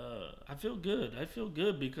 I feel good. I feel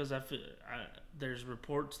good because there's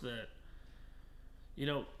reports that,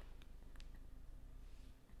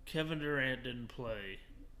 Kevin Durant didn't play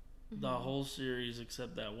the whole series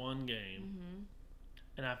except that one game,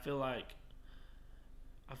 and I feel like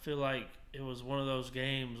it was one of those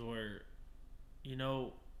games where,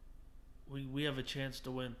 we have a chance to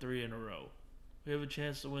win 3 in a row.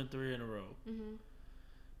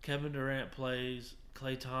 Kevin Durant plays,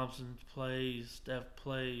 Klay Thompson plays, Steph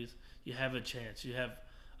plays. You have a chance. You have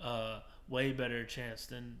a way better chance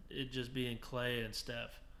than it just being Klay and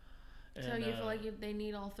Steph. And, so you feel like they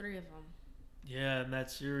need all 3 of them? Yeah, in that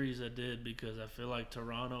series I did because I feel like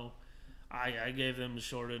Toronto, I gave them the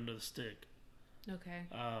short end of the stick. Okay.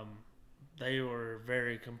 They were a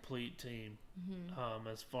very complete team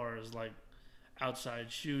as far as like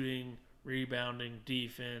outside shooting, rebounding,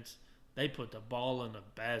 defense. They put the ball in the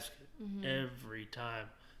basket every time.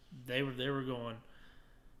 They were going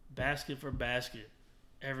basket for basket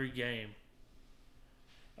every game.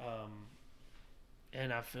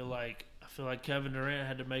 And I feel like Kevin Durant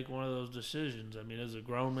had to make one of those decisions. I mean, it's a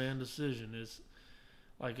grown man decision. It's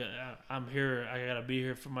like I'm here. I gotta be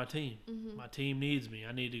here for my team. My team needs me.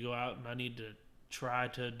 I need to go out and I need to try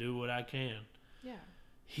to do what I can. Yeah.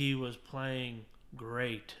 He was playing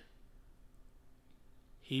great.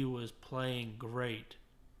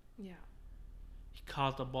 Yeah. He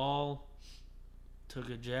caught the ball, took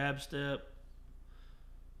a jab step,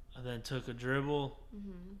 and then took a dribble.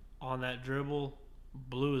 On that dribble,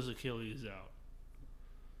 blew his Achilles out.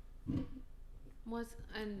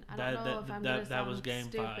 I don't know if I'm going to sound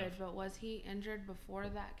stupid, 5. but was he injured before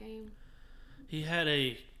that game? He had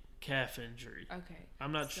a calf injury. Okay.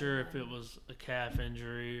 I'm not sure if it was a calf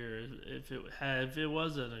injury or if it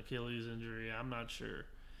was an Achilles injury. I'm not sure.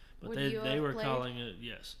 But they were calling it,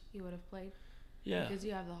 yes. You would have played? Yeah. Because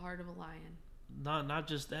you have the heart of a lion. Not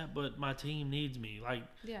just that, but my team needs me. Like,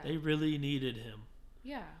 yeah. They really needed him.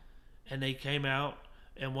 Yeah. And they came out,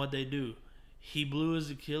 and what they do? He blew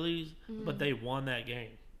his Achilles, but they won that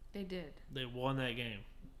game. They did. They won that game.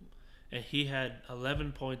 And he had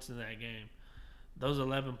 11 points in that game. Those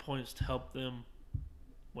 11 points helped them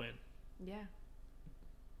win. Yeah.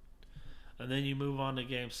 And then you move on to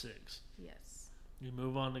Game 6. Yes. You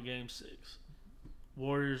move on to Game 6.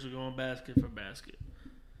 Warriors are going basket for basket.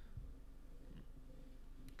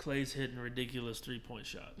 Klay's hitting ridiculous 3-point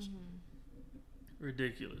shots.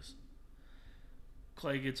 Ridiculous.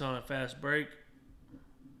 Klay gets on a fast break.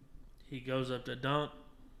 He goes up to dunk.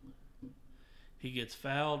 He gets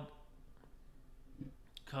fouled.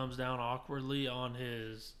 Comes down awkwardly on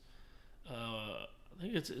his, I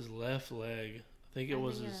think it's his left leg. I think it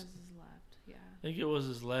was his left, yeah. I think it was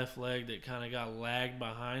his left leg that kind of got lagged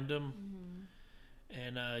behind him.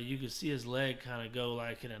 And you could see his leg kind of go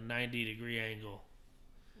like in a 90-degree angle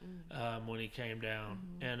when he came down.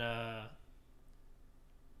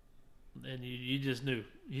 And you just knew.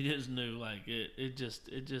 You just knew like it just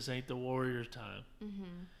ain't the Warriors' time.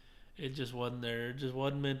 It just wasn't there. It just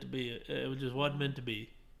wasn't meant to be. It just wasn't meant to be.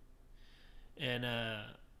 And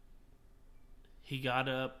he got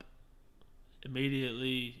up,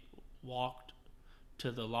 immediately walked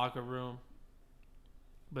to the locker room.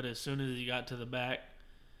 But as soon as he got to the back,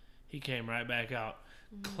 he came right back out.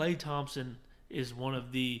 Klay Thompson is one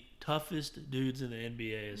of the toughest dudes in the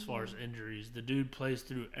NBA as far as injuries. The dude plays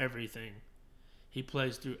through everything. He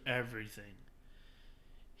plays through everything.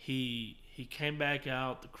 He came back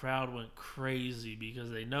out. The crowd went crazy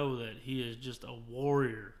because they know that he is just a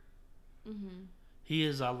warrior. He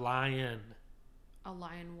is a lion. A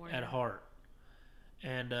lion warrior. At heart.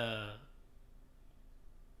 And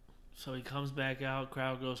so he comes back out.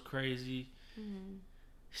 Crowd goes crazy.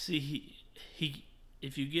 See, he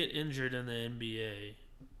if you get injured in the NBA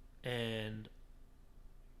and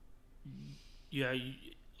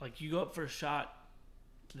you go up for a shot,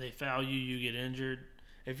 they foul you, you get injured.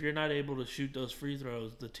 If you're not able to shoot those free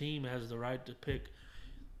throws, the team has the right to pick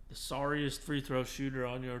the sorriest free throw shooter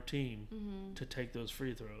on your team to take those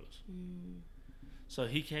free throws. So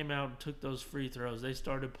he came out and took those free throws. They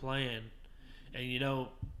started playing,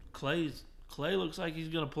 and Klay looks like he's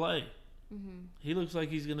gonna play. He looks like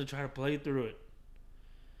he's gonna try to play through it.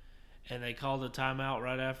 And they called a timeout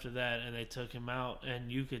right after that, and they took him out,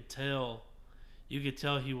 and you could tell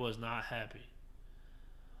he was not happy.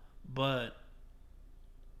 But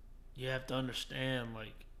you have to understand,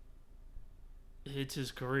 like, it's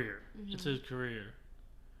his career. Mm-hmm. It's his career.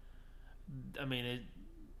 I mean,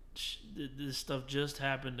 this stuff just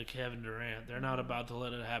happened to Kevin Durant. They're not about to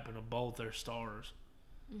let it happen to both their stars.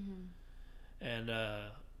 Mm-hmm. And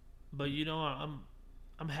but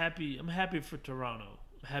I'm happy. I'm happy for Toronto.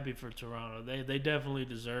 I'm happy for Toronto. They definitely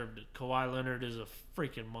deserved it. Kawhi Leonard is a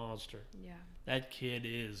freaking monster. Yeah, that kid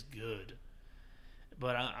is good.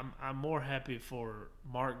 But I'm more happy for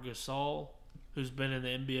Marc Gasol, who's been in the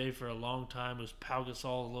NBA for a long time, who's Pau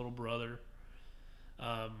Gasol's little brother.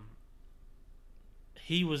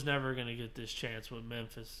 He was never going to get this chance with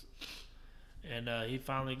Memphis, and he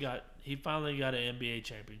finally got an NBA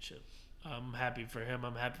championship. I'm happy for him.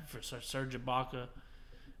 I'm happy for Serge Ibaka.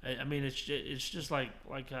 I mean, it's just like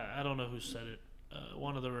I don't know who said it.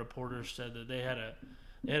 One of the reporters said that they had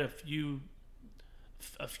a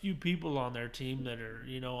few people on their team that are,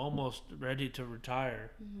 almost ready to retire.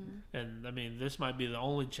 Mm-hmm. And, I mean, this might be the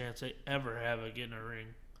only chance they ever have of getting a ring.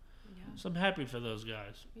 Yeah. So I'm happy for those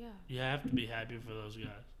guys. Yeah. You have to be happy for those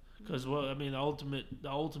guys. Because, the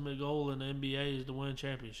ultimate goal in the NBA is to win a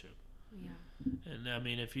championship. Yeah. And, I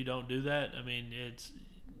mean, if you don't do that, I mean,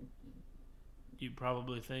 you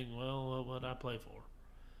probably think, well, what would I play for?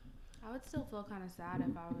 I would still feel kind of sad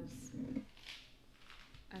if I was...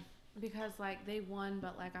 Because, like, they won,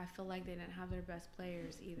 but, like, I feel like they didn't have their best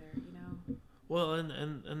players either, Well,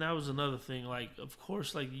 and that was another thing. Like, of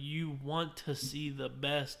course, like, you want to see the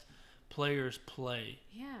best players play.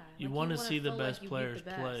 Yeah. You want to see the best players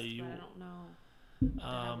play. But I don't know that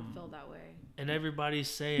I would feel that way. And everybody's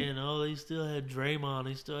saying, oh, they still had Draymond.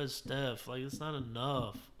 They still had Steph. Like, it's not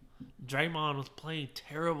enough. Draymond was playing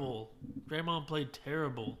terrible. Draymond played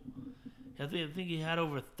terrible. I think he had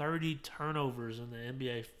over 30 turnovers in the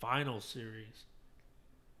NBA Finals series.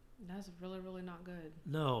 That's really, really not good.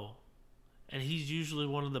 No. And he's usually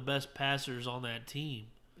one of the best passers on that team.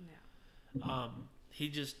 Yeah. He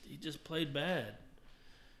just played bad.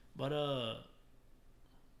 But the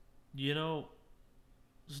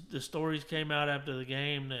stories came out after the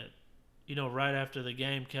game that, right after the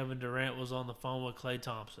game, Kevin Durant was on the phone with Klay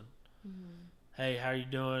Thompson. Mm-hmm. Hey, how you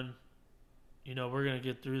doing? We're going to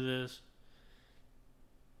get through this.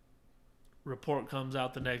 Report comes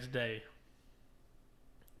out the next day.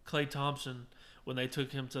 Klay Thompson, when they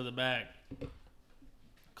took him to the back,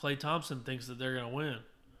 Klay Thompson thinks that they're going to win.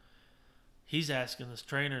 He's asking his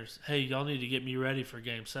trainers, hey, y'all need to get me ready for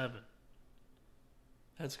Game 7.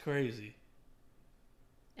 That's crazy.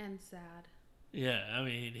 And sad. Yeah, I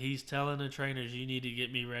mean, he's telling the trainers, you need to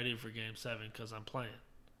get me ready for Game 7 because I'm playing.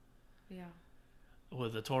 Yeah.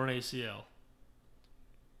 With a torn ACL.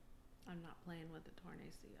 I'm not playing with a torn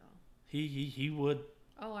ACL. He would.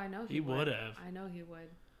 Oh, I know he would have. I know he would.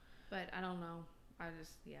 But I don't know.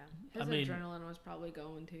 His adrenaline was probably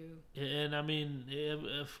going too. And I mean,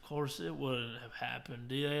 of course it wouldn't have happened.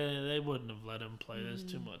 They wouldn't have let him play. There's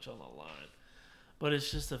too much on the line. But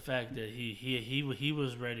it's just the fact that he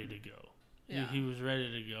was ready to go. Yeah. He was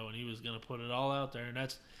ready to go, and he was going to put it all out there. And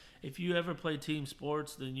that's, if you ever play team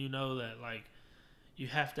sports, then you know that, like, you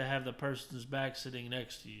have to have the person's back sitting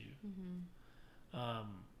next to you. Mm-hmm.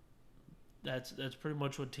 That's pretty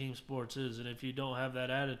much what team sports is. And if you don't have that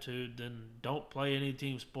attitude, then don't play any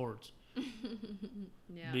team sports.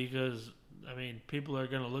 Yeah. Because, I mean, people are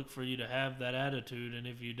going to look for you to have that attitude, and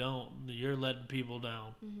if you don't, you're letting people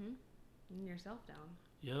down. Mm-hmm. And yourself down.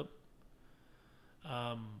 Yep.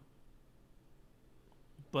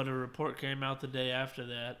 But a report came out the day after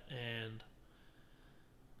that, and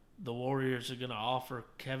the Warriors are going to offer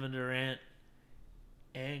Kevin Durant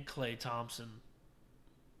and Klay Thompson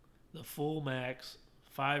the full max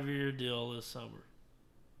 5-year deal this summer.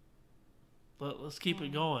 But let's keep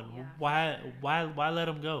it going. Yeah. Why let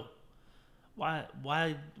them go? Why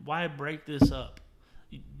break this up?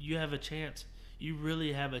 You have a chance. You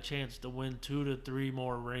really have a chance to win 2 to 3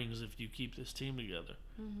 more rings if you keep this team together.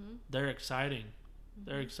 Mm-hmm. They're exciting. Mm-hmm.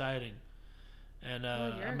 They're exciting. And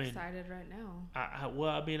you're excited right now. I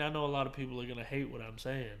know a lot of people are going to hate what I'm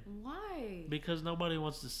saying. Why? Because nobody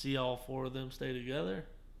wants to see all 4 of them stay together.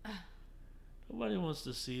 Nobody wants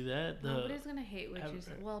to see that. Nobody's going to hate what you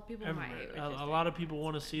say. Well, people might hate what you say. A lot of people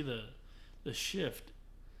want to see the shift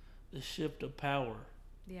of power.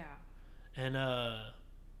 Yeah. And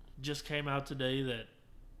just came out today that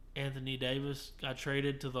Anthony Davis got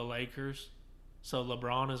traded to the Lakers. So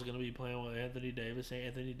LeBron is going to be playing with Anthony Davis.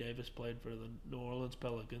 Anthony Davis played for the New Orleans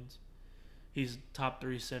Pelicans. He's top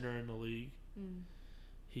 3 center in the league. Mm.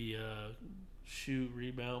 He shoot,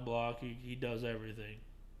 rebound, block. He does everything.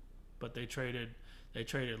 But they traded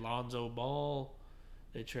Lonzo Ball.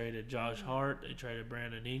 They traded Josh Hart. They traded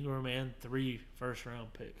Brandon Ingram and 3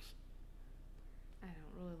 first-round picks. I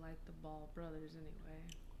don't really like the Ball brothers anyway.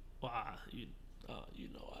 Why? You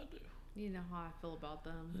know I do. You know how I feel about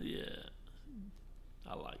them. Yeah.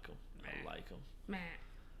 I like them. Meh.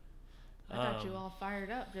 I got you all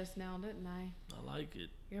fired up just now, didn't I? I like it.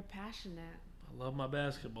 You're passionate. I love my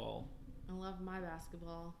basketball. I love my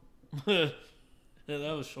basketball. Yeah,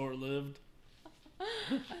 that was short-lived.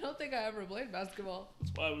 I don't think I ever played basketball.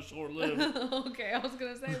 That's why it was short-lived. Okay, I was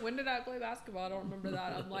going to say, when did I play basketball? I don't remember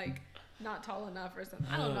that. I'm like, not tall enough or something.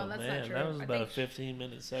 I don't know. That's not true. That was about a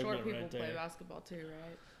 15-minute segment right there. Short people play basketball too,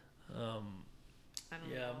 right? I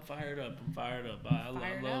don't know. I'm fired up. I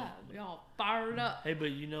love Y'all fired up. Hey,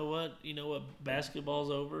 but you know what?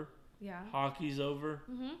 Basketball's over. Yeah. Hockey's over.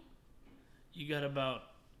 Mhm. You got about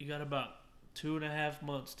 2.5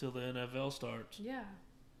 months till the NFL starts. Yeah.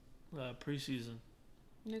 Preseason.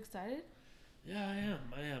 You excited? Yeah,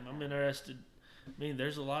 I am. I'm interested. I mean,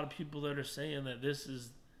 there's a lot of people that are saying that this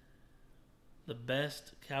is the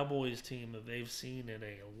best Cowboys team that they've seen in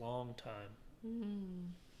a long time.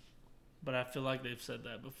 Mm-hmm. But I feel like they've said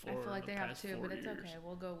that before. I feel like they have too, but it's years. okay.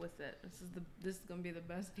 We'll go with it. This is gonna be the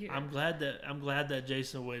best year. I'm glad that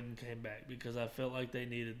Jason Witten came back because I felt like they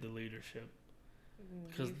needed the leadership.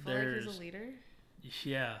 Do you feel like he's a leader?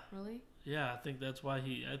 Yeah. Really? Yeah, I think that's why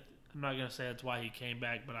I'm not gonna say that's why he came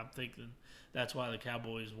back, but I'm thinking that's why the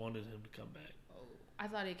Cowboys wanted him to come back. Oh, I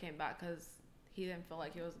thought he came back because he didn't feel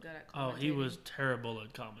like he was good at commentating. Oh, he was terrible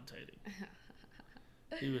at commentating.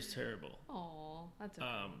 He was terrible. Oh, that's okay.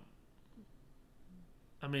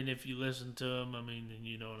 I mean, if you listen to him, then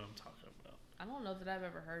you know what I'm talking about. I don't know that I've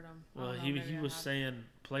ever heard him. Well, he was saying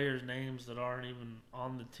players' names that aren't even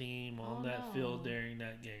on the team on that field during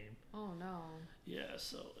that game. Oh no. Yeah,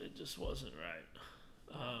 so it just wasn't right.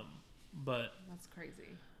 But that's crazy.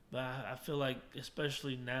 But I feel like,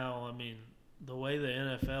 especially now, the way the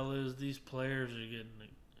NFL is, these players are getting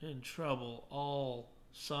in trouble all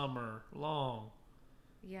summer long.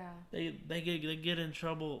 Yeah. They get in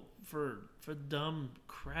trouble for dumb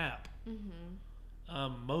crap.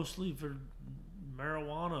 Mm-hmm. Mostly for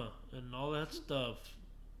marijuana and all that stuff.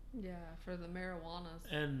 Yeah, for the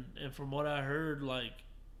marijuanas. And from what I heard,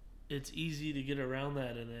 it's easy to get around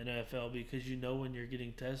that in the NFL because you know when you're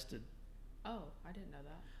getting tested. Oh, I didn't know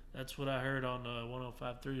that. That's what I heard on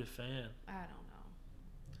 105.3 The Fan. I don't know.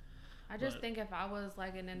 I just think if I was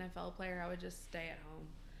like an NFL player, I would just stay at home.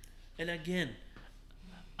 And again,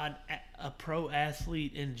 a pro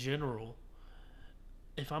athlete in general,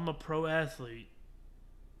 if I'm a pro athlete,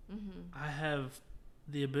 I have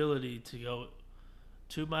the ability to go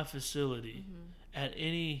to my facility at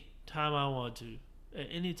any time I want to. At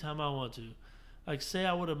any time I want to. Like, say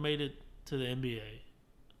I would have made it to the NBA.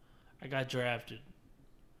 I got drafted.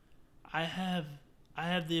 I have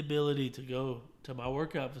the ability to go to my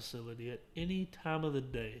workout facility at any time of the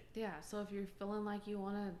day. Yeah, so if you're feeling like you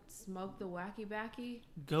want to smoke the wacky backy,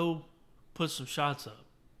 go put some shots up.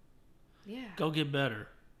 Yeah. Go get better.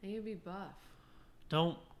 And you'll be buff.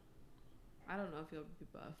 I don't know if you'll be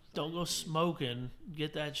buff. Don't go smoking.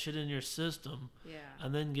 Get that shit in your system. Yeah.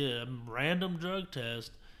 And then get a random drug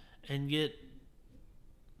test and get,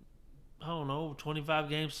 25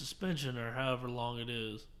 game suspension or however long it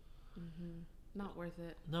is. Not worth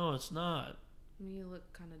it. No, it's not. You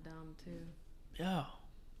look kind of dumb too. Yeah.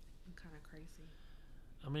 I'm kind of crazy.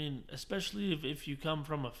 Especially if you come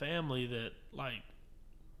from a family that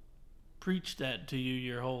preached that to you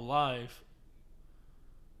your whole life.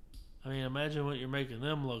 Imagine what you're making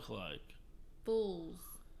them look like. Fools.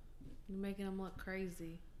 You're making them look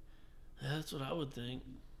crazy. Yeah, that's what I would think.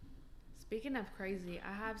 Speaking of crazy,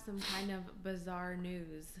 I have some kind of bizarre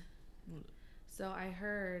news. So I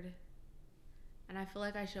heard, and I feel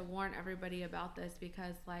like I should warn everybody about this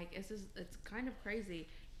because it's kind of crazy.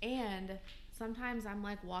 And sometimes I'm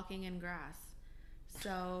walking in grass.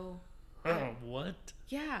 So. What?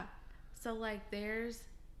 Yeah. So there's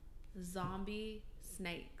zombie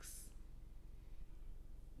snakes.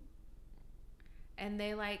 And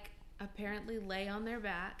they apparently lay on their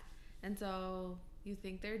back, and so you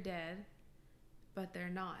think they're dead, but they're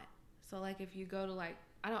not. So if you go to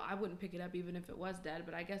I wouldn't pick it up even if it was dead,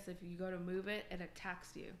 but I guess if you go to move it, it attacks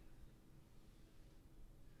you.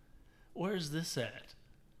 Where's this at?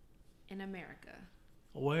 In America.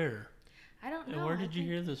 Where? I don't know. And where did you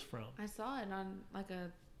hear this from? I saw it on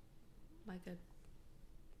a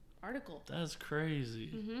article. That's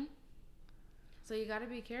crazy. Mhm. So you got to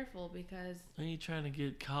be careful because. Are you trying to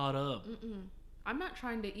get caught up? I'm not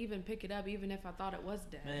trying to even pick it up, even if I thought it was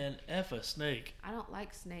dead. Man, F a snake. I don't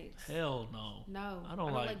like snakes. Hell no. No. I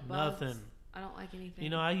don't like bugs. nothing. I don't like anything. You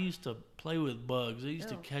know, I used to play with bugs. I used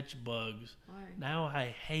to Ew. catch bugs. Why? Now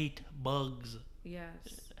I hate bugs. Yes.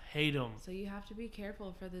 Hate them. So you have to be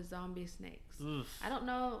careful for the zombie snakes. Oof. I don't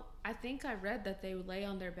know. I think I read that they lay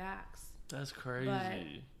on their backs. That's crazy.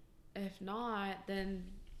 But if not, then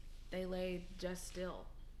they lay just still.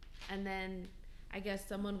 And then I guess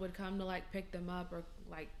someone would come to like pick them up or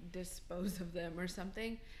like dispose of them or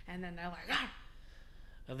something. And then they're like, ah!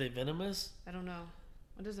 Are they venomous? I don't know.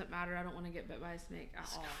 It doesn't matter. I don't want to get bit by a snake at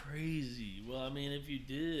all. That's crazy. Well, I mean, if you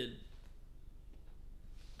did,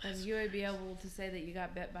 then you would be able to say that you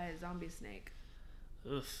got bit by a zombie snake.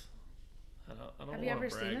 Ugh. I don't Have you want ever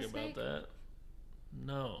to seen brag a snake? about that.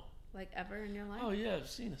 No. Like ever in your life? Oh yeah, I've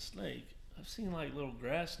seen a snake. I've seen like little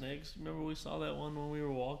grass snakes. Remember we saw that one when we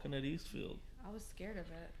were walking at Eastfield? I was scared of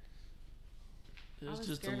it. It I was was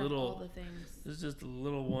just a scared little. of all the things. It's just a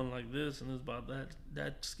little one like this, and it's about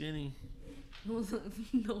that skinny.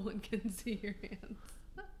 No one can see your hands.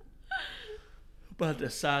 About the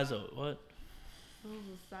size of what? It was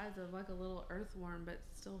the size of like a little earthworm, but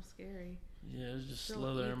still scary. Yeah, it was just Still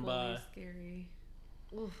slithering equally by. Scary.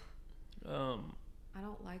 Oof. I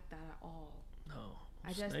don't like that at all. No,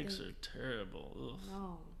 I just snakes think- are terrible. Ugh.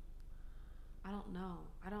 No. I don't know.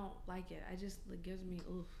 I don't like it. It gives me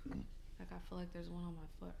oof. Like I feel like there's one on my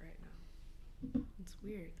foot right now. It's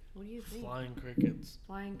weird. What do you think? Flying crickets.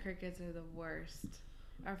 Flying crickets are the worst.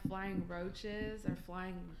 Or flying roaches, or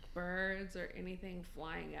flying birds, or anything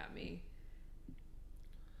flying at me.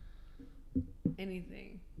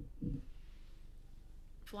 Anything.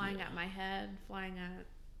 Flying at my head, flying at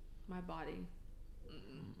my body.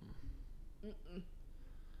 Mm-mm.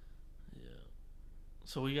 Yeah.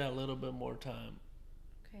 So we got a little bit more time.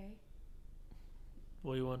 Okay.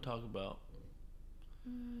 What do you want to talk about?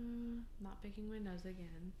 Not picking my nose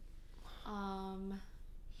again. I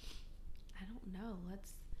don't know.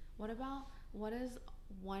 What is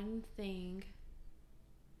one thing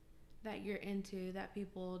that you're into that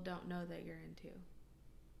people don't know that you're into?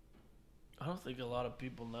 I don't think a lot of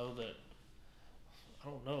people know that. I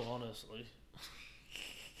don't know, honestly.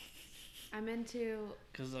 I'm into...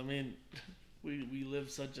 Because, I mean, we live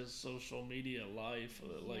such a social media life.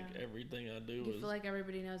 Like, Yeah. everything I do You is... feel like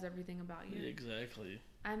everybody knows everything about you. Exactly.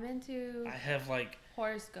 I'm into I have, like,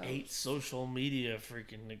 horoscopes. 8 social media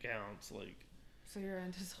freaking accounts. Like, So you're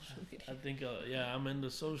into social media. I think, yeah, I'm into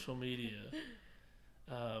social media.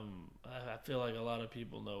 I feel like a lot of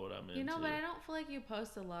people know what I'm into. You know, but I don't feel like you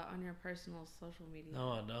post a lot on your personal social media.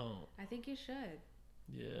 No, I don't. I think you should.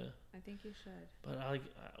 Yeah. I think you should. But,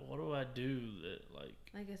 what do I do that, like...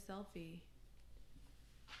 Like a selfie.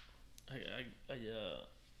 I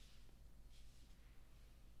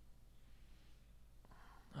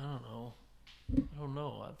don't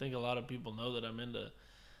know. I think a lot of people know that I'm into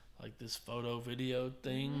like this photo video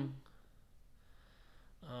thing.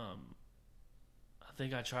 I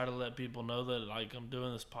think I try to let people know that like I'm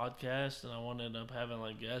doing this podcast and I want to end up having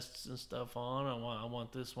like guests and stuff on. I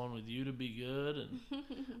want this one with you to be good, and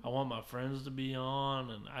I want my friends to be on,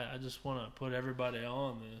 and I just want to put everybody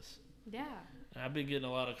on this. Yeah. And I've been getting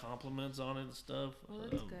a lot of compliments on it and stuff. Well,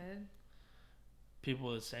 that's good.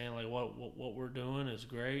 People are saying like what we're doing is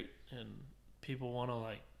great, and people want to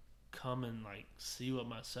like come and like see what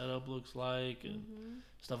my setup looks like and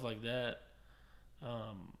stuff like that.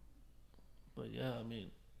 But yeah, I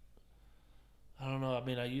mean, I don't know. I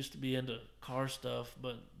mean, I used to be into car stuff,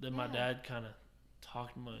 but then my dad kind of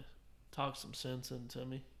talked some sense into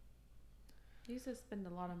me. You used to spend a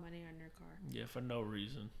lot of money on your car. Yeah, for no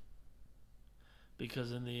reason.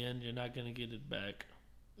 Because in the end, you're not gonna get it back.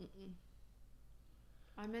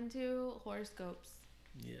 I'm into horoscopes.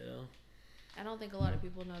 Yeah. I don't think a lot of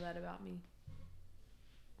people know that about me.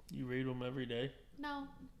 You read them every day? No,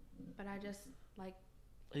 but I just like...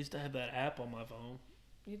 I used to have that app on my phone.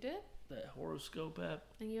 You did? That horoscope app.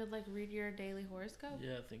 And you would like read your daily horoscope?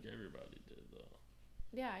 Yeah, I think everybody did though.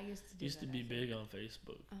 Yeah, I used to do Used that, to be I think. big on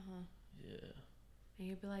Facebook. Yeah. And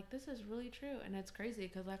you'd be like, this is really true. And it's crazy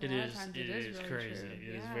because like It a lot is. of times It it is really crazy. true.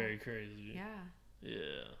 It is very crazy. Yeah. Yeah.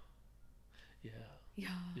 Yeah. Yeah.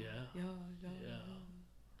 Yeah.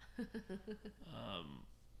 Yeah.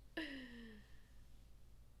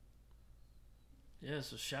 Yeah,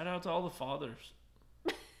 so shout out to all the fathers.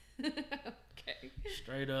 Okay.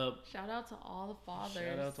 Straight up. Shout out to all the fathers.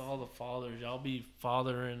 Shout out to all the fathers. Y'all be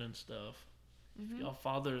fathering and stuff. Y'all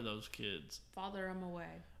father those kids. Father them away.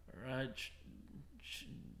 All right?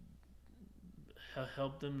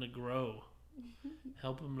 Help them to grow.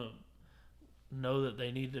 Help them to know that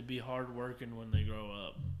they need to be hardworking when they grow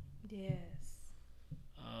up. Yes.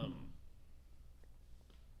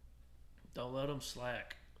 Don't let them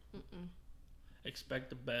slack. expect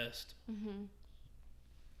the best. Mm-hmm.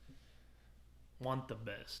 Want the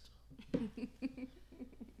best.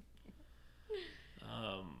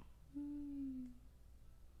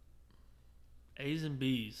 A's and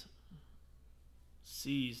B's.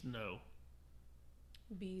 C's, no.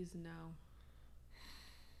 B's, no.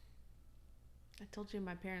 I told you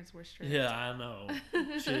my parents were strict. Yeah, I know.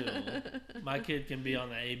 Chill. My kid can be on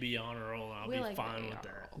the AB honor roll, and I'll be fine with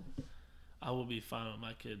that. I will be fine with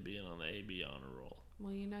my kid being on the AB honor roll.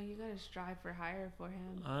 Well, you gotta strive for higher for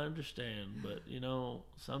him. I understand, but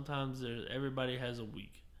sometimes everybody has a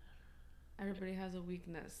week. Everybody has a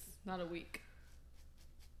weakness, not a week.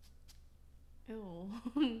 Ew.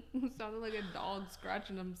 Sounded like a dog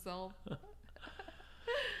scratching himself.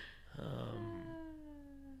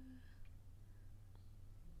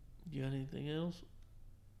 You got anything else?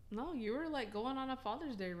 No, you were like going on a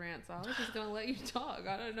Father's Day rant, so I was just gonna let you talk.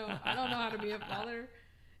 I don't know how to be a father.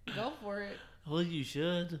 Go for it. Well, you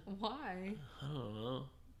should. Why? I don't know.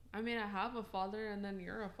 I mean, I have a father, and then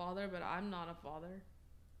you're a father, but I'm not a father.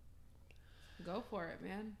 Go for it,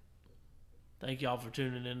 man. Thank y'all for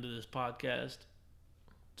tuning into this podcast.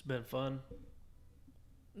 It's been fun.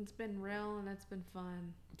 It's been real, and it's been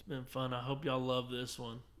fun. It's been fun. I hope y'all love this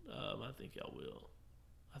one. I think y'all will.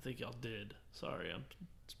 I think y'all did. Sorry, I'm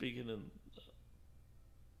speaking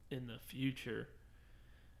in the future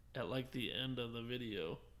at like the end of the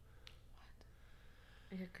video.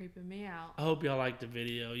 What? You're creeping me out. I hope y'all like the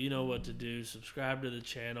video. You know what to do. Subscribe to the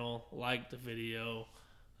channel. Like the video.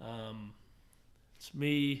 It's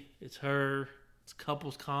me. It's her. It's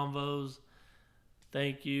Couples Convos.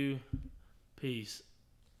 Thank you. Peace.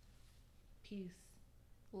 Peace.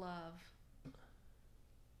 Love.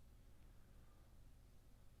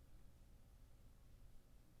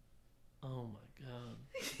 Oh my God.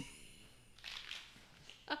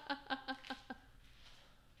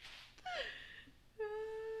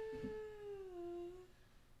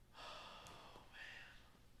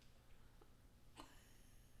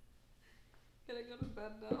 Can I go to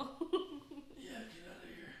bed now? Yeah, get out of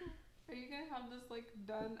here. Are you gonna have this like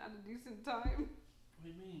done at a decent time? What do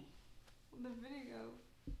you mean? The video.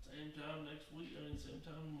 Same time next week. Same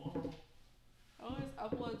time tomorrow. I always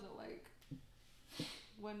upload it like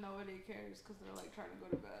when nobody cares because they're like trying to go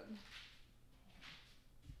to bed.